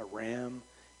sacrifice, a ram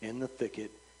in the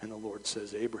thicket, and the Lord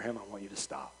says, Abraham, I want you to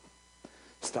stop.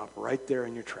 Stop right there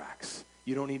in your tracks.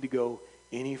 You don't need to go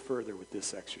any further with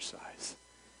this exercise.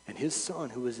 And his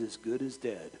son, who was as good as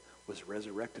dead, was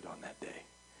resurrected on that day.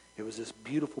 It was this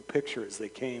beautiful picture as they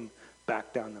came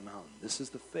back down the mountain. This is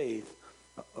the faith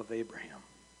of Abraham.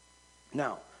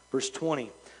 Now, verse 20.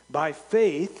 By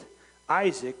faith,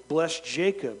 Isaac blessed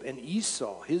Jacob and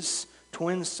Esau, his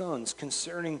twin sons,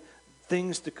 concerning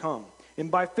things to come. And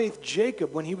by faith,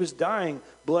 Jacob, when he was dying,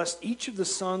 blessed each of the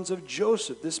sons of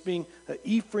Joseph, this being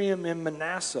Ephraim and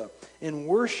Manasseh, and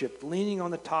worshiped, leaning on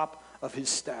the top of his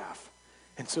staff.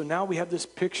 And so now we have this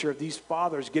picture of these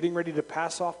fathers getting ready to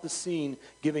pass off the scene,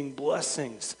 giving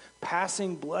blessings,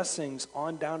 passing blessings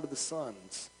on down to the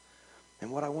sons.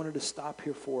 And what I wanted to stop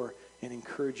here for and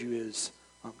encourage you is,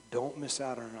 don't miss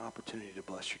out on an opportunity to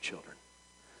bless your children.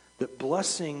 That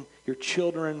blessing your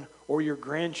children or your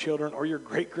grandchildren or your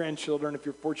great-grandchildren, if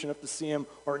you're fortunate enough to see them,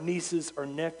 or nieces or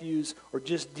nephews or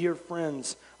just dear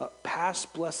friends, pass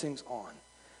blessings on.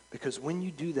 Because when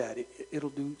you do that, it'll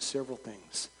do several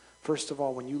things. First of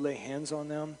all, when you lay hands on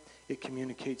them, it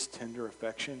communicates tender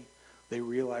affection. They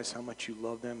realize how much you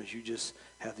love them as you just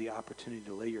have the opportunity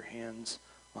to lay your hands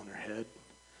on their head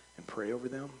and pray over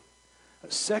them.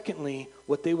 Secondly,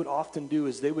 what they would often do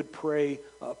is they would pray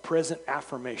present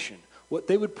affirmation. What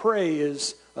they would pray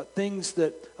is things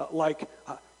that like,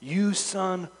 you,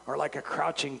 son, are like a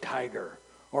crouching tiger,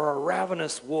 or a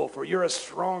ravenous wolf, or you're a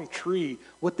strong tree.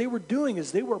 What they were doing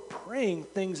is they were praying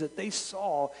things that they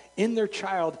saw in their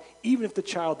child, even if the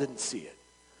child didn't see it.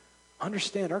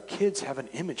 Understand, our kids have an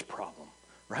image problem,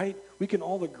 right? We can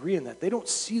all agree on that. They don't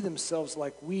see themselves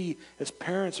like we as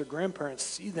parents or grandparents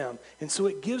see them. And so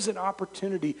it gives an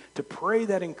opportunity to pray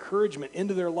that encouragement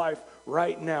into their life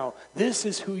right now. This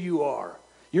is who you are.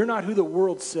 You're not who the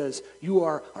world says. You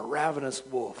are a ravenous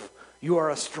wolf. You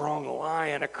are a strong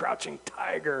lion, a crouching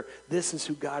tiger. This is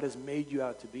who God has made you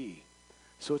out to be.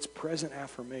 So it's present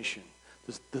affirmation.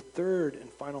 The third and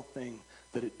final thing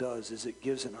that it does is it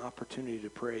gives an opportunity to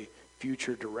pray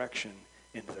future direction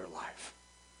into their life.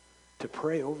 To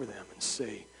pray over them and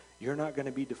say, you're not going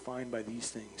to be defined by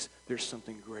these things. There's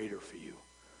something greater for you.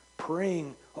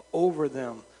 Praying over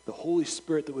them, the Holy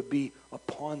Spirit that would be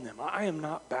upon them. I am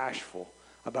not bashful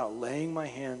about laying my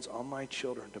hands on my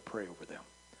children to pray over them.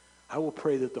 I will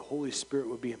pray that the Holy Spirit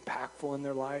would be impactful in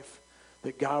their life,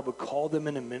 that God would call them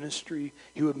into ministry.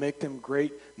 He would make them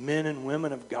great men and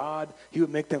women of God. He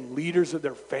would make them leaders of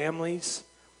their families.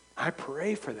 I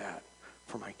pray for that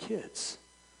for my kids.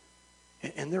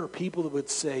 And there are people that would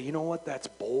say, you know what, that's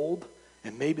bold,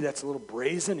 and maybe that's a little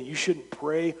brazen, and you shouldn't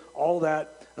pray all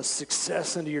that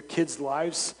success into your kids'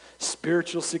 lives,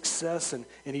 spiritual success and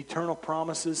eternal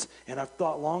promises. And I've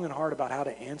thought long and hard about how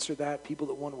to answer that, people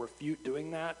that want to refute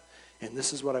doing that. And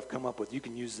this is what I've come up with. You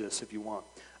can use this if you want.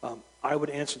 I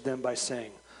would answer them by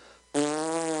saying, it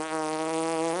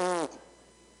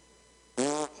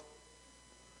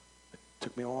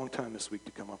took me a long time this week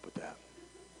to come up with that.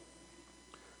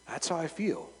 That's how I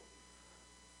feel.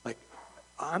 Like,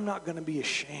 I'm not going to be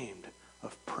ashamed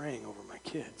of praying over my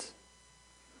kids,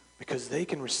 because they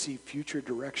can receive future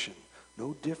direction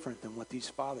no different than what these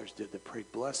fathers did that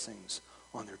prayed blessings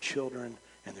on their children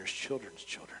and their children's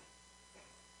children.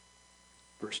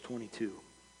 Verse 22.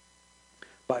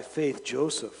 By faith,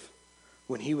 Joseph,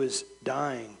 when he was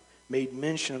dying, made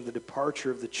mention of the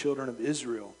departure of the children of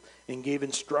Israel and gave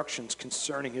instructions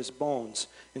concerning his bones.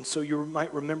 And so you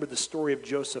might remember the story of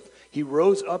Joseph. He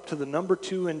rose up to the number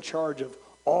 2 in charge of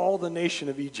all the nation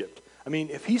of Egypt. I mean,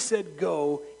 if he said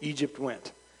go, Egypt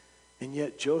went. And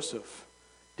yet Joseph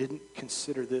didn't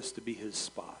consider this to be his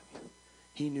spot.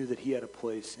 He knew that he had a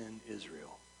place in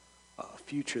Israel, a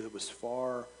future that was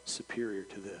far superior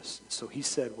to this. And so he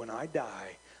said, when I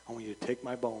die, I want you to take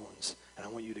my bones and I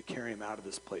want you to carry them out of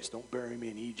this place. Don't bury me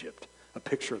in Egypt, a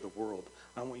picture of the world.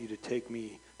 I want you to take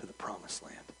me to the promised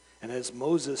land. And as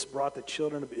Moses brought the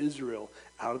children of Israel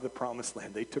out of the promised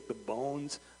land, they took the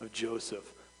bones of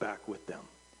Joseph back with them.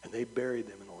 And they buried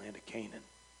them in the land of Canaan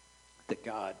that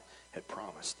God had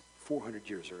promised 400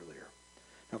 years earlier.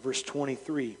 Now verse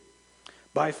 23.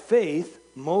 By faith,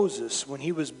 Moses, when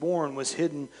he was born, was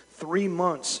hidden 3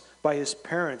 months by his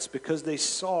parents because they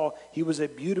saw he was a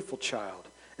beautiful child.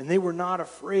 And they were not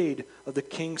afraid of the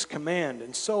king's command.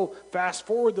 And so fast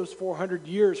forward those 400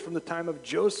 years from the time of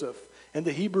Joseph and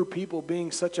the Hebrew people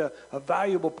being such a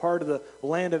valuable part of the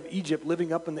land of Egypt,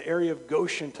 living up in the area of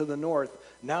Goshen to the north.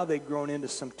 Now they've grown into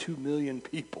some 2 million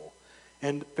people.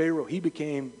 And Pharaoh, he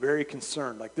became very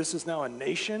concerned. Like, this is now a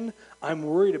nation. I'm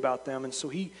worried about them. And so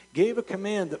he gave a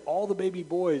command that all the baby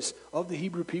boys of the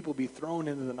Hebrew people be thrown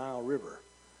into the Nile River.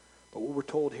 But what we're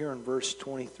told here in verse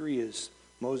 23 is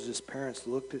Moses' parents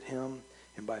looked at him,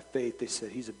 and by faith they said,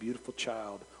 he's a beautiful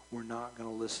child. We're not going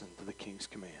to listen to the king's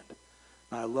command.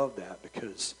 And I love that,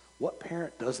 because what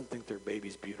parent doesn't think their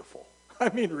baby's beautiful? I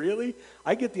mean, really?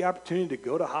 I get the opportunity to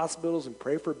go to hospitals and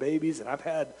pray for babies, and I've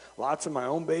had lots of my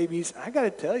own babies. I got to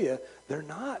tell you, they're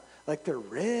not. Like, they're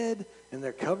red, and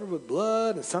they're covered with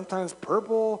blood, and sometimes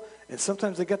purple, and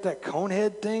sometimes they got that cone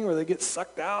head thing where they get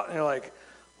sucked out, and you're like,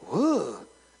 whoa.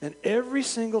 And every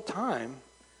single time,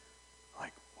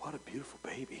 like, what a beautiful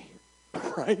baby,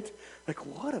 right? Like,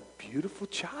 what a beautiful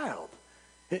child.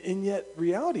 And yet,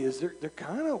 reality is they're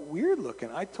kind of weird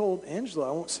looking. I told Angela,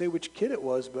 I won't say which kid it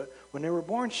was, but when they were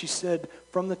born, she said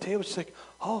from the table, she's like,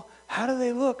 oh, how do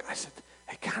they look? I said,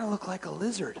 they kind of look like a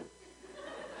lizard.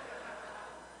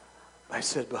 I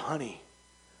said, but honey,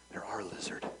 they're our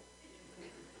lizard.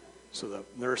 So the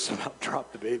nurse about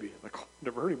dropped the baby. Like, oh,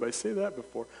 never heard anybody say that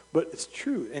before. But it's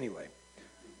true anyway.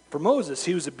 For Moses,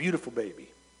 he was a beautiful baby.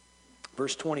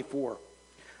 Verse 24.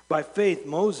 By faith,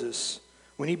 Moses,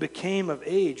 when he became of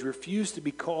age, refused to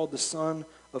be called the son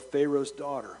of Pharaoh's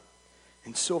daughter.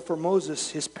 And so for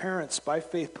Moses, his parents, by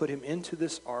faith, put him into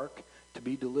this ark to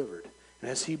be delivered.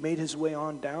 And as he made his way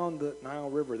on down the Nile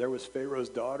River, there was Pharaoh's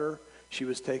daughter. She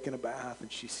was taking a bath,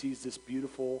 and she sees this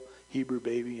beautiful Hebrew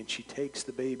baby, and she takes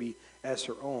the baby as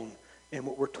her own. And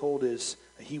what we're told is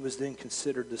he was then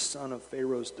considered the son of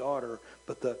Pharaoh's daughter,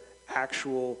 but the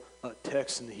actual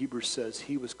text in the Hebrew says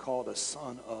he was called a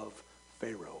son of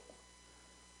Pharaoh.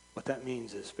 What that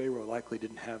means is Pharaoh likely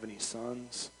didn't have any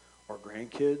sons or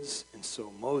grandkids, and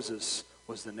so Moses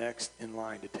was the next in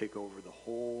line to take over the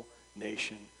whole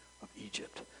nation of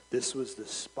Egypt. This was the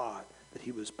spot that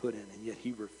he was put in, and yet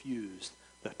he refused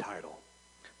the title.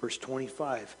 Verse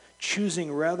 25,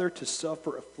 choosing rather to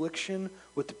suffer affliction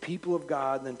with the people of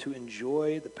God than to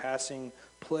enjoy the passing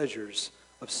pleasures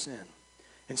of sin.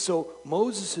 And so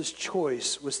Moses'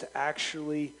 choice was to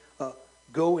actually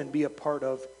go and be a part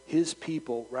of his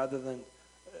people rather than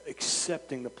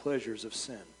accepting the pleasures of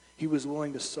sin. He was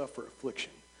willing to suffer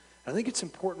affliction. I think it's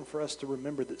important for us to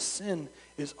remember that sin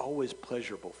is always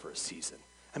pleasurable for a season.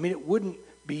 I mean,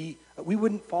 we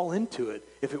wouldn't fall into it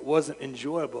if it wasn't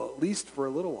enjoyable, at least for a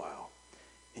little while.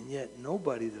 And yet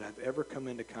nobody that I've ever come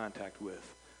into contact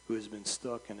with who has been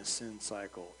stuck in a sin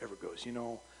cycle ever goes, you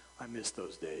know, I miss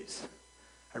those days.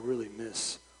 I really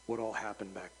miss what all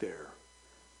happened back there.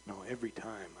 No, every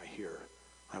time I hear,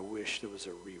 I wish there was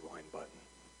a rewind button.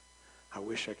 I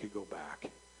wish I could go back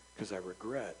because I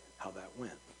regret how that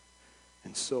went.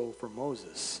 And so for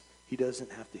Moses, he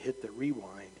doesn't have to hit the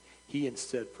rewind. He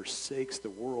instead forsakes the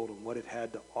world and what it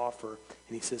had to offer.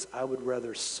 And he says, I would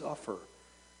rather suffer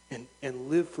and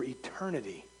live for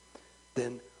eternity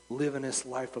than live in this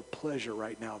life of pleasure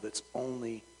right now that's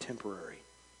only temporary.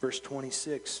 Verse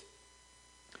 26,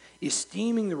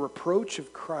 esteeming the reproach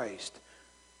of Christ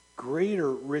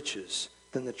greater riches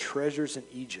than the treasures in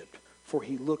Egypt, for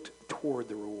he looked toward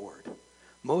the reward.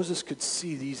 Moses could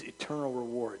see these eternal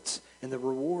rewards, and the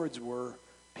rewards were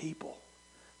people.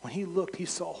 When he looked, he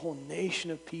saw a whole nation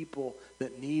of people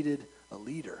that needed a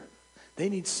leader. They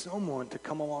need someone to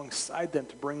come alongside them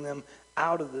to bring them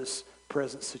out of this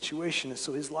present situation. And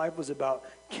so his life was about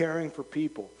caring for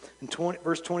people. In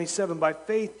verse 27, by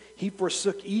faith he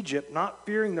forsook Egypt, not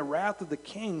fearing the wrath of the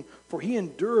king, for he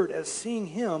endured as seeing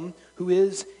him who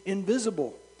is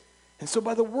invisible. And so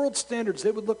by the world standards,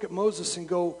 they would look at Moses and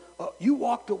go, you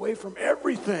walked away from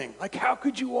everything. Like, how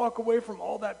could you walk away from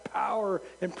all that power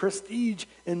and prestige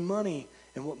and money?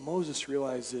 And what Moses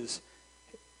realized is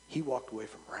he walked away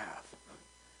from wrath.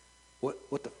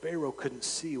 What the Pharaoh couldn't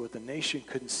see, what the nation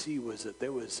couldn't see, was that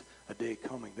there was a day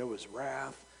coming. There was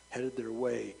wrath headed their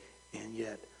way, and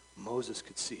yet Moses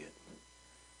could see it.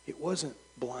 It wasn't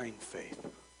blind faith.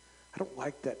 I don't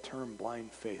like that term,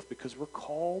 blind faith, because we're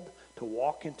called to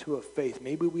walk into a faith.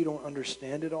 Maybe we don't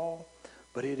understand it all,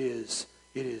 but it is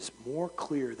more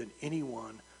clear than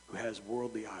anyone who has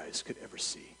worldly eyes could ever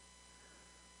see.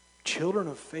 Children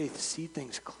of faith see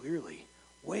things clearly,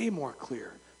 way more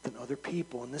clear than other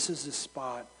people, and this is the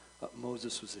spot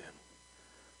Moses was in.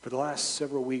 For the last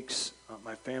several weeks,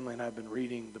 my family and I have been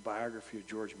reading the biography of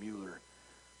George Mueller,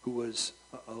 who was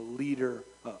a leader,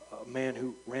 a man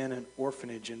who ran an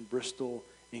orphanage in Bristol,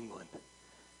 England.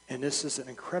 And this is an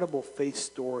incredible faith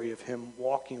story of him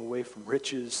walking away from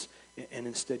riches and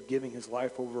instead giving his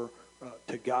life over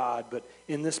to God. But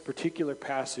in this particular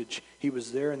passage, he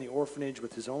was there in the orphanage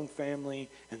with his own family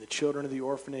and the children of the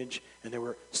orphanage, and they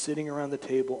were sitting around the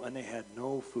table and they had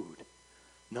no food,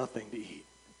 nothing to eat.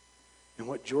 And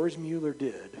what George Mueller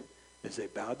did is they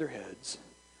bowed their heads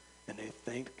and they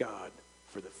thanked God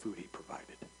for the food he provided.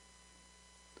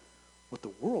 What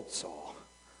the world saw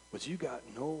was, you got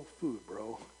no food,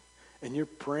 bro, and you're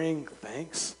praying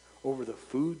thanks over the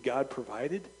food God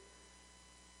provided?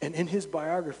 And in his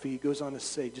biography, he goes on to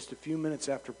say, just a few minutes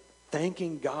after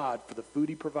thanking God for the food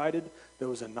he provided, there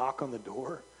was a knock on the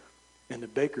door, and the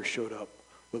baker showed up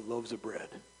with loaves of bread.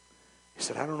 He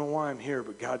said, I don't know why I'm here,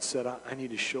 but God said, I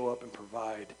need to show up and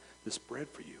provide this bread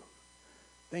for you.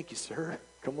 Thank you, sir.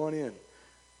 Come on in.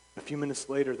 A few minutes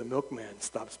later, the milkman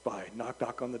stops by,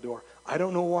 knock on the door. I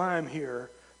don't know why I'm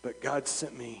here, but God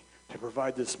sent me to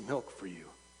provide this milk for you.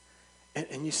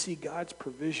 And you see, God's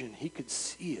provision, he could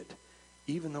see it,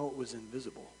 even though it was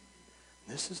invisible.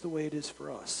 And this is the way it is for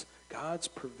us. God's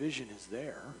provision is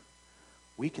there.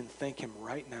 We can thank him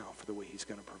right now for the way he's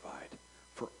going to provide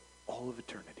for all of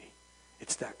eternity.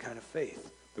 It's that kind of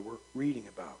faith that we're reading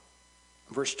about.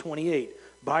 Verse 28,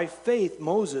 by faith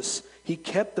Moses, he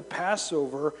kept the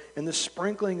Passover and the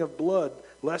sprinkling of blood,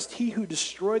 lest he who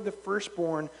destroyed the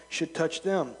firstborn should touch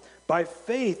them. By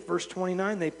faith, verse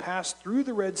 29, they passed through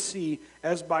the Red Sea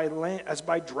as by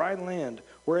dry land,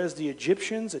 whereas the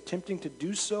Egyptians, attempting to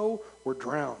do so, were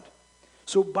drowned.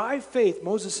 So by faith,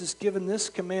 Moses is given this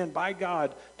command by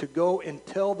God to go and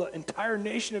tell the entire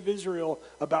nation of Israel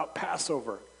about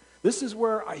Passover. This is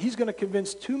where he's going to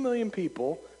convince 2 million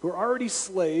people who are already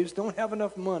slaves, don't have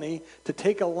enough money to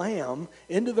take a lamb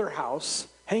into their house,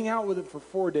 hang out with it for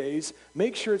 4 days,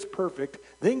 make sure it's perfect,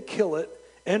 then kill it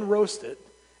and roast it.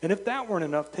 And if that weren't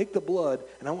enough, take the blood,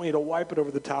 and I want you to wipe it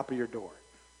over the top of your door.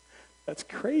 That's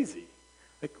crazy.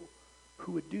 Like,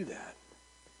 who would do that?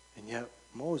 And yet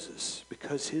Moses,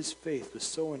 because his faith was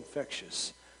so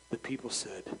infectious, the people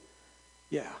said,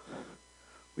 yeah,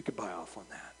 we could buy off on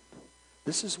that.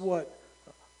 This is what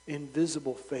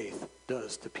invisible faith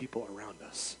does to people around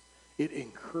us. It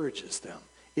encourages them.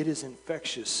 It is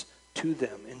infectious to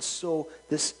them. And so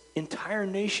this entire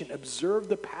nation observed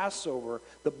the Passover,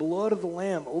 the blood of the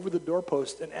lamb over the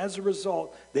doorpost, and as a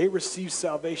result, they received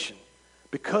salvation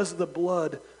because of the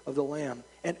blood of the lamb.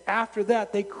 And after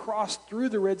that, they crossed through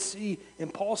the Red Sea.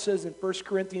 And Paul says in 1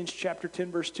 Corinthians chapter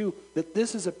 10, verse 2, that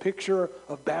this is a picture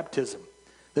of baptism,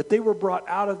 that they were brought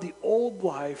out of the old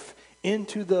life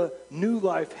into the new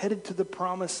life, headed to the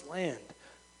promised land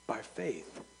by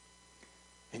faith.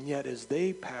 And yet as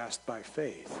they passed by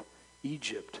faith,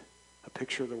 Egypt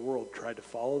picture of the world tried to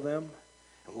follow them.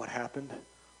 And what happened?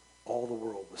 All the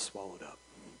world was swallowed up,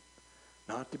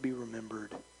 not to be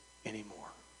remembered anymore.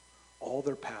 All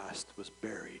their past was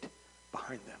buried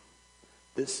behind them.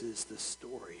 This is the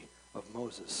story of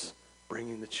Moses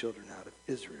bringing the children out of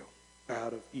Israel,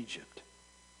 out of Egypt.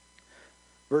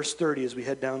 Verse 30, as we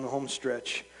head down the home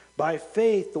stretch. By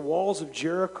faith, the walls of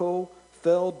Jericho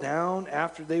fell down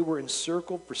after they were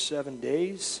encircled for 7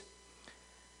 days.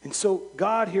 And so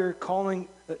God here calling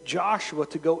Joshua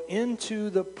to go into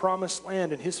the promised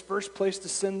land, and his first place to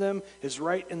send them is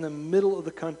right in the middle of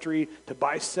the country to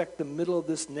bisect the middle of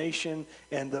this nation,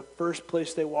 and the first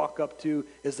place they walk up to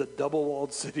is the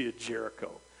double-walled city of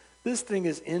Jericho. This thing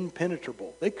is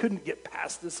impenetrable. They couldn't get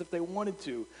past this if they wanted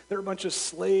to. They're a bunch of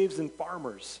slaves and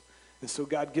farmers. And so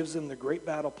God gives them the great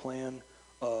battle plan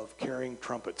of carrying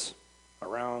trumpets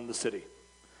around the city.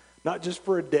 Not just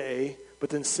for a day,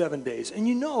 but then 7 days. And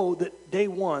you know that day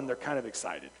one, they're kind of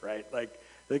excited, right? Like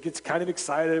it's kind of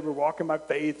excited. We're walking by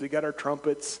faith. We got our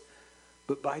trumpets.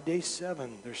 But by day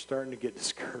 7, they're starting to get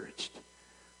discouraged.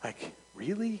 Like,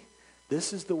 really?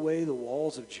 This is the way the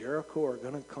walls of Jericho are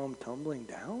going to come tumbling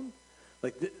down?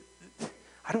 Like,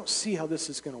 I don't see how this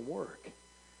is going to work.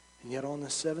 And yet on the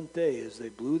 7th day, as they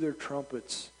blew their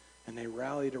trumpets and they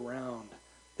rallied around,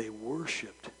 they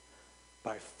worshiped.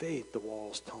 By faith, the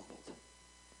walls tumbled.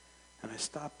 And I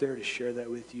stopped there to share that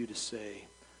with you to say,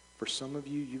 for some of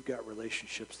you, you've got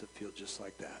relationships that feel just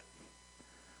like that,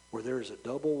 where there is a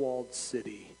double-walled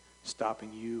city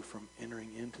stopping you from entering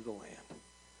into the land.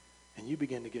 And you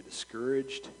begin to get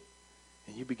discouraged,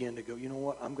 and you begin to go, you know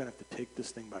what, I'm going to have to take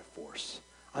this thing by force.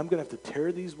 I'm going to have to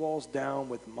tear these walls down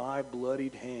with my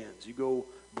bloodied hands. You go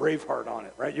Braveheart on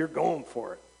it, right? You're going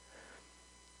for it.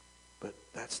 But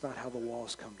that's not how the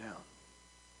walls come down.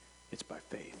 It's by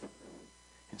faith.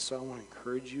 And so I want to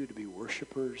encourage you to be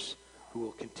worshipers who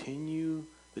will continue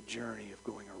the journey of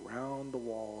going around the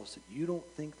walls that you don't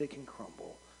think they can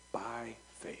crumble by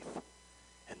faith.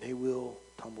 And they will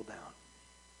tumble down.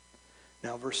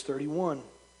 Now, verse 31.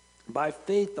 By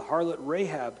faith, the harlot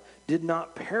Rahab did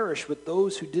not perish with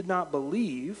those who did not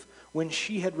believe when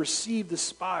she had received the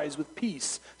spies with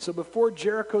peace. So before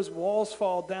Jericho's walls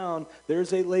fall down,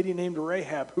 there's a lady named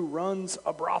Rahab who runs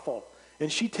a brothel.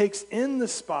 And she takes in the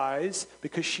spies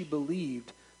because she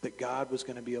believed that God was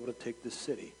going to be able to take this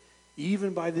city.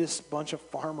 Even by this bunch of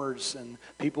farmers and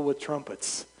people with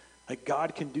trumpets. Like,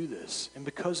 God can do this. And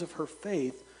because of her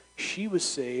faith, she was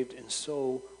saved, and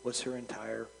so was her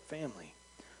entire family.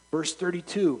 Verse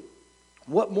 32,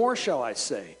 what more shall I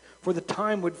say? For the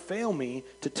time would fail me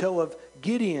to tell of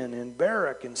Gideon and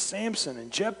Barak and Samson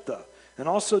and Jephthah, and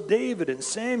also David and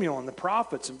Samuel and the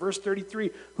prophets. In verse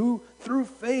 33, who through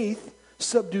faith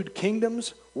subdued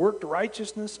kingdoms, worked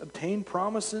righteousness, obtained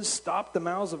promises, stopped the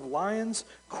mouths of lions,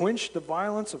 quenched the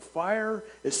violence of fire,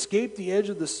 escaped the edge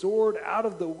of the sword, out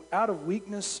of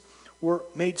weakness, were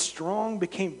made strong,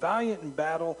 became valiant in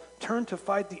battle, turned to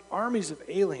fight the armies of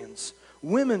aliens.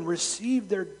 Women received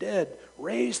their dead,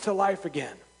 raised to life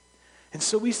again. And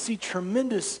so we see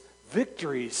tremendous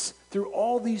victories through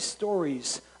all these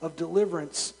stories of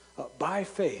deliverance by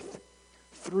faith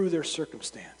through their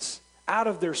circumstance. Out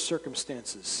of their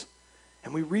circumstances.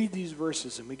 And we read these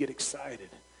verses and we get excited.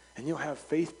 And you'll have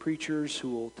faith preachers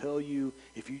who will tell you,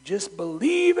 if you just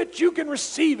believe it, you can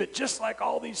receive it, just like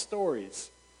all these stories.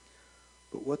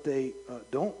 But what they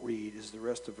don't read is the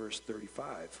rest of verse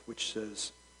 35, which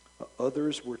says,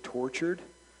 others were tortured,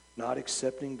 not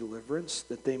accepting deliverance,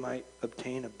 that they might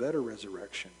obtain a better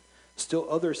resurrection. Still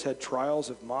others had trials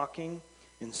of mocking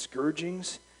and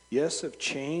scourgings, yes, of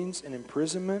chains and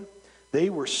imprisonment. They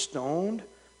were stoned.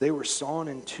 They were sawn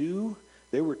in two.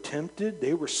 They were tempted.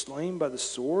 They were slain by the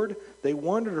sword. They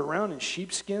wandered around in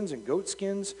sheepskins and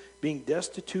goatskins, being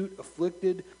destitute,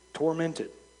 afflicted,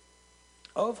 tormented,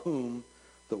 of whom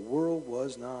the world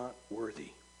was not worthy.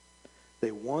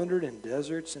 They wandered in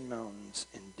deserts and mountains,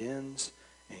 in dens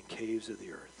and caves of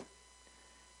the earth.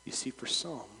 You see, for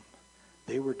some,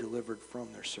 they were delivered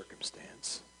from their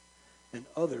circumstance, and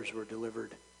others were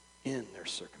delivered in their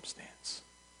circumstance.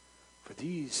 For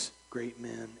these great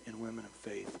men and women of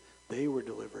faith, they were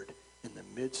delivered in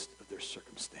the midst of their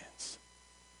circumstance.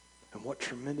 And what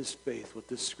tremendous faith, what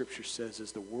this scripture says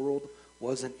is the world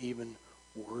wasn't even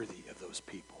worthy of those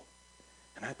people.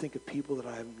 And I think of people that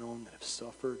I have known that have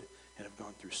suffered and have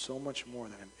gone through so much more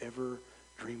than I've ever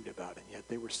dreamed about, and yet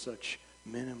they were such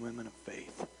men and women of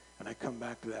faith. And I come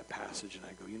back to that passage and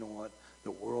I go, you know what?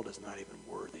 The world is not even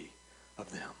worthy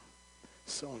of them.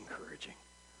 So encouraging.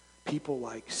 People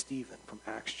like Stephen from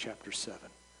Acts chapter 7,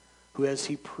 who as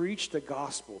he preached the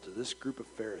gospel to this group of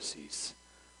Pharisees,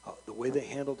 the way they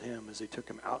handled him is they took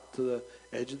him out to the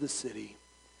edge of the city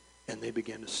and they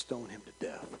began to stone him to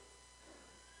death.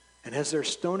 And as they're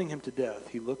stoning him to death,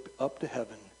 he looked up to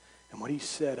heaven, and what he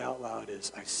said out loud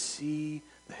is, I see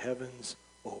the heavens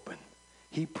open.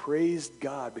 He praised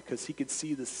God because he could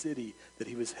see the city that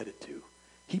he was headed to.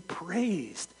 He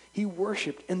praised, he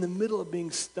worshiped in the middle of being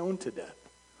stoned to death.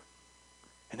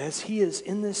 And as he is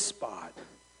in this spot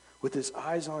with his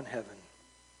eyes on heaven,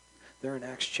 there in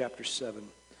Acts chapter 7,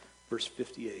 verse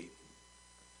 58,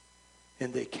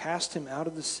 and they cast him out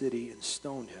of the city and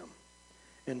stoned him.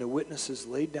 And the witnesses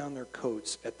laid down their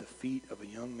coats at the feet of a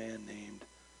young man named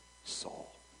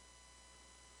Saul.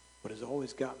 What has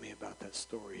always got me about that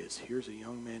story is here's a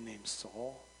young man named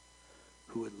Saul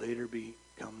who would later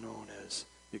become known as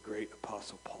the great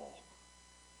Apostle Paul.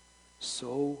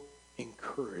 So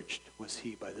encouraged was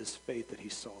he by this faith that he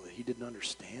saw that he didn't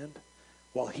understand.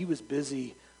 While he was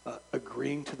busy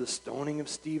agreeing to the stoning of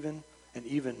Stephen and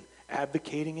even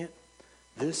advocating it,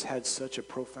 this had such a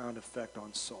profound effect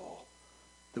on Saul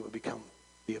that would become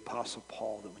the Apostle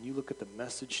Paul, that when you look at the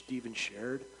message Stephen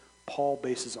shared, Paul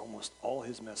bases almost all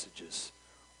his messages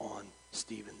on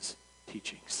Stephen's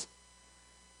teachings.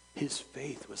 His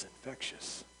faith was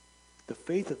infectious. The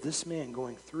faith of this man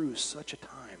going through such a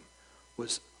time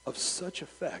was of such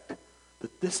effect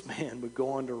that this man would go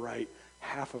on to write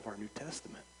half of our New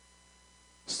Testament.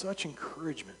 Such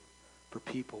encouragement for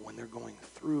people when they're going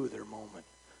through their moment,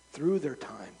 through their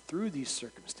time, through these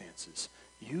circumstances.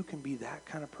 You can be that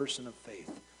kind of person of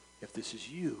faith if this is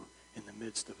you in the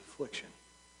midst of affliction.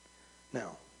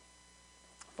 Now,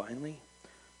 finally,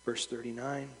 verse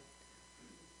 39,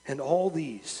 and all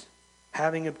these,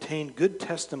 having obtained good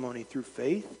testimony through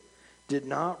faith, did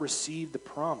not receive the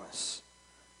promise.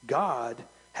 God,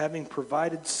 having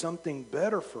provided something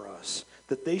better for us,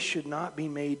 that they should not be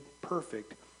made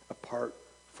perfect apart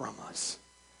from us.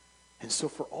 And so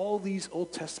for all these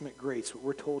Old Testament greats, what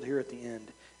we're told here at the end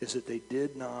is that they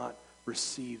did not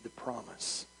receive the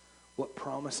promise. What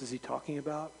promise is he talking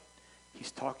about? He's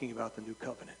talking about the new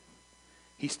covenant.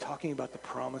 He's talking about the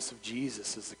promise of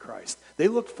Jesus as the Christ. They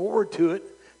looked forward to it.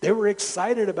 They were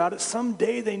excited about it.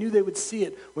 Someday they knew they would see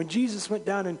it. When Jesus went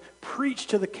down and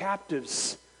preached to the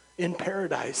captives in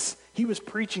paradise, he was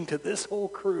preaching to this whole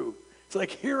crew. It's like,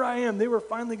 here I am. They were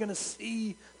finally going to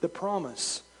see the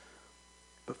promise.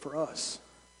 But for us,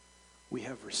 we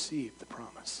have received the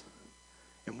promise.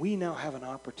 And we now have an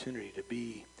opportunity to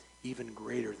be even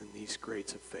greater than these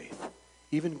greats of faith.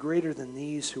 Even greater than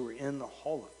these who are in the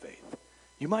hall of faith.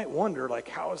 You might wonder, like,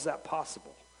 how is that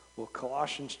possible? Well,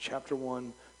 Colossians chapter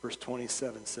 1, verse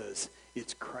 27 says,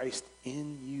 it's Christ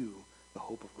in you, the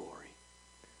hope of glory.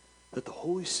 That the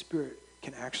Holy Spirit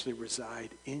can actually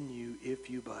reside in you if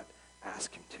you but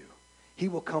ask him to. He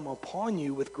will come upon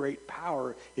you with great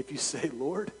power if you say,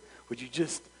 Lord, would you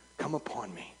just come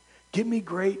upon me? Give me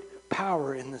great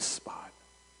power in this spot.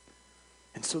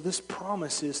 And so this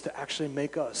promise is to actually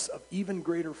make us of even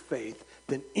greater faith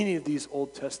than any of these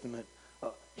Old Testament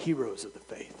heroes of the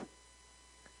faith.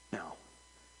 Now,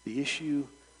 the issue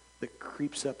that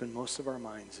creeps up in most of our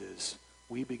minds is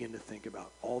we begin to think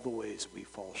about all the ways we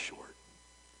fall short.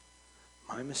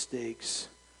 My mistakes,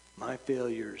 my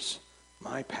failures,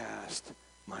 my past,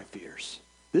 my fears.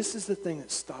 This is the thing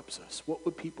that stops us. What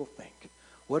would people think?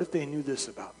 What if they knew this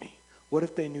about me? What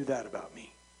if they knew that about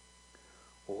me?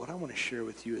 Well, what I want to share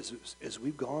with you is as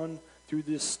we've gone through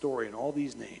this story and all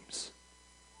these names,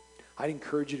 I'd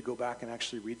encourage you to go back and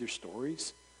actually read their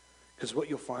stories, because what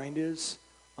you'll find is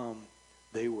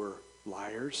they were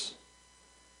liars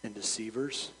and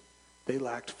deceivers. They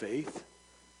lacked faith.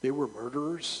 They were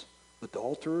murderers,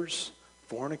 adulterers,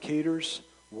 fornicators,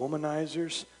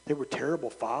 womanizers. They were terrible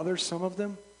fathers, some of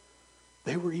them.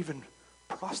 They were even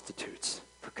prostitutes,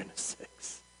 for goodness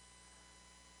sakes.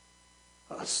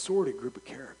 A sordid group of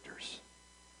characters.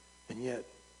 And yet,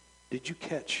 did you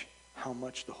catch how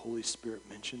much the Holy Spirit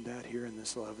mentioned that here in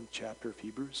this 11th chapter of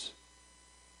Hebrews?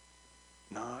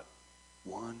 Not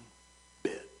one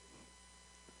bit.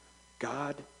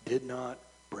 God did not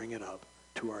bring it up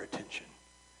to our attention.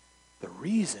 The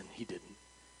reason he didn't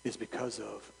is because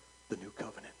of the new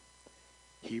covenant.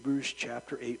 Hebrews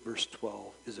chapter 8 verse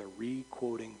 12 is a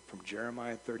re-quoting from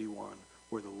Jeremiah 31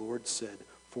 where the Lord said,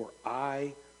 for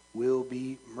I will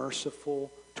be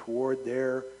merciful toward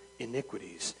their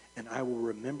iniquities, and I will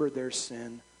remember their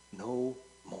sin no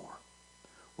more.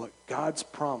 What God's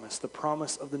promise, the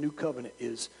promise of the new covenant,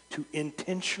 is to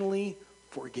intentionally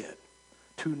forget,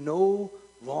 to no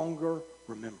longer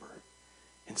remember.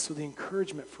 And so the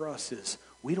encouragement for us is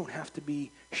we don't have to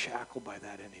be shackled by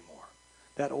that anymore.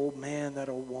 That old man, that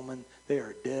old woman, they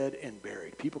are dead and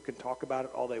buried. People can talk about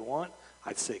it all they want.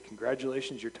 I'd say,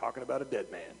 congratulations, you're talking about a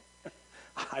dead man.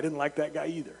 I didn't like that guy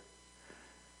either.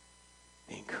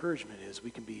 The encouragement is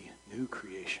we can be new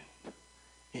creation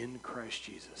in Christ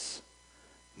Jesus.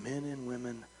 Men and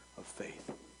women of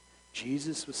faith.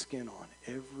 Jesus with skin on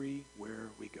everywhere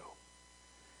we go.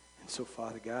 And so,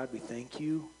 Father God, we thank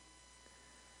you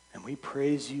and we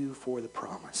praise you for the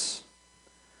promise.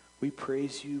 We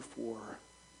praise you for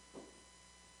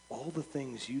all the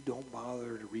things you don't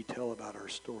bother to retell about our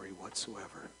story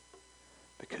whatsoever,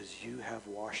 because you have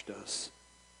washed us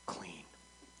clean.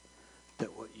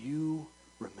 That what you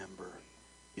remember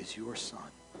is your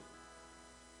Son,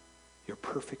 your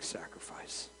perfect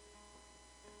sacrifice.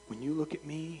 When you look at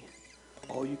me,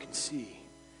 all you can see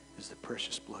is the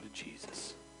precious blood of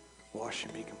Jesus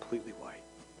washing me completely white.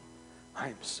 I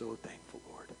am so thankful,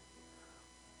 Lord.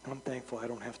 I'm thankful I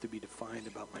don't have to be defined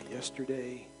about my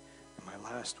yesterday and my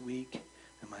last week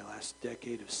and my last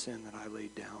decade of sin that I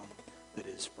laid down that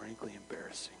is frankly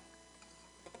embarrassing.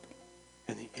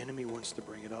 And the enemy wants to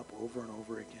bring it up over and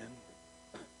over again.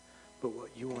 But what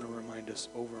you want to remind us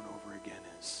over and over again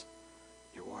is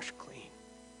you're washed clean.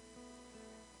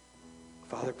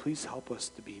 Father, please help us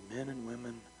to be men and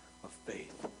women of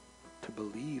faith, to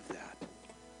believe that.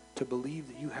 To believe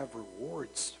that you have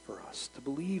rewards for us. To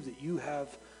believe that you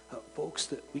have folks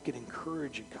that we can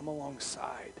encourage and come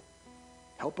alongside.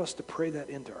 Help us to pray that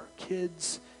into our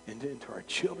kids and into our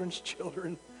children's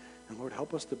children. And Lord,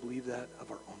 help us to believe that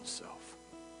of our own self.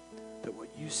 That what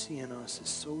you see in us is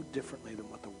so differently than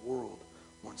what the world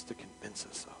wants to convince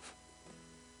us of.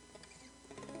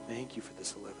 Thank you for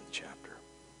this 11th chapter.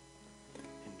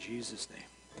 In Jesus' name,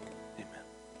 amen.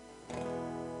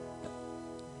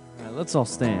 All right, let's all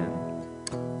stand.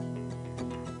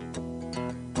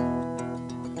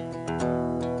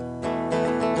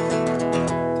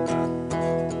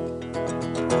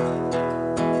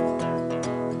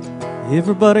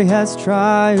 Everybody has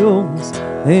trials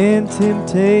and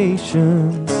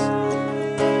temptations.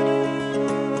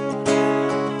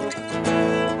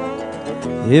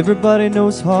 Everybody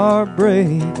knows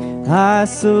heartbreak,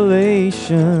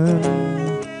 isolation.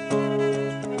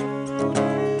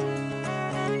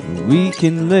 We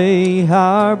can lay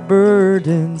our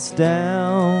burdens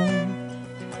down.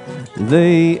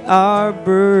 Lay our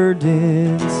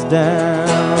burdens down.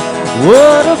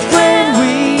 What a friend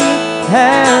we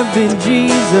have in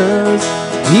Jesus.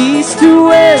 East to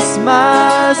west,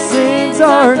 my sins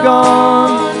are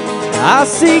gone. I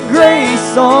see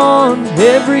grace on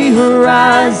every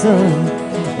horizon,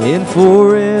 and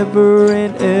forever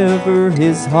and ever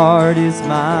His heart is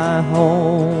my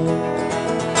home.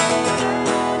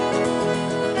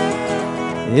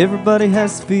 Everybody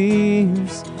has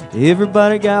fears,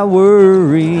 everybody got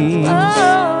worries.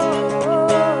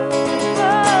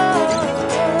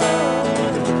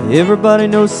 Everybody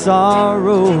knows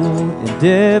sorrow and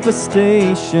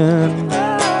devastation.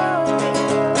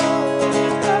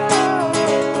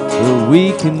 But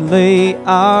we can lay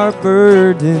our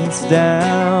burdens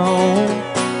down.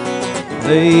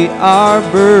 Lay our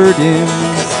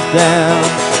burdens down.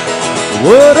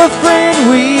 What a friend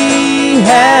we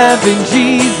have in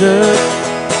Jesus.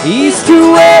 East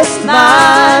to west,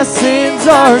 my sins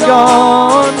are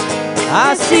gone.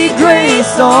 I see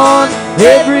grace on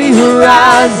every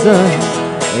horizon,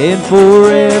 and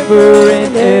forever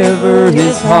and ever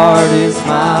His heart is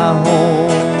my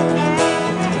home.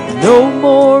 No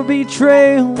more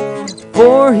betrayal,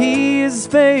 for He is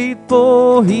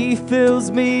faithful. He fills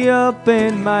me up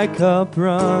and my cup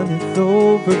runneth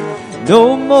over.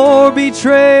 No more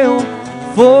betrayal,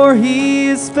 for He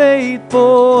is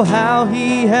faithful. How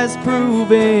He has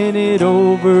proven it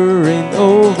over and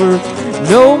over.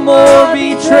 No more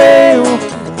betrayal,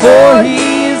 for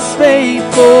He is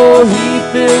faithful. He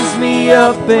fills me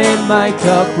up and my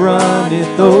cup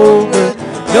runneth over.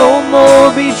 No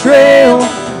more betrayal,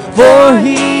 for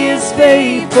He is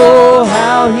faithful.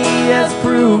 How He has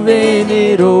proven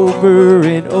it over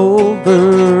and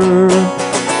over.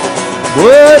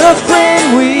 What a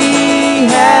friend we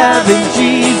have in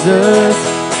Jesus.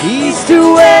 East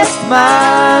to west,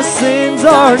 my sins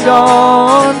are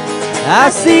gone. I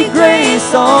see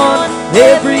grace on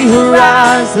every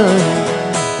horizon,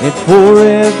 and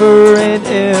forever and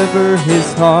ever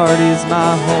His heart is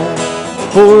my home.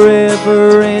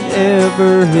 Forever and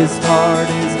ever His heart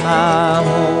is my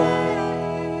home.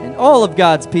 And all of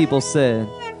God's people said,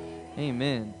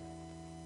 amen.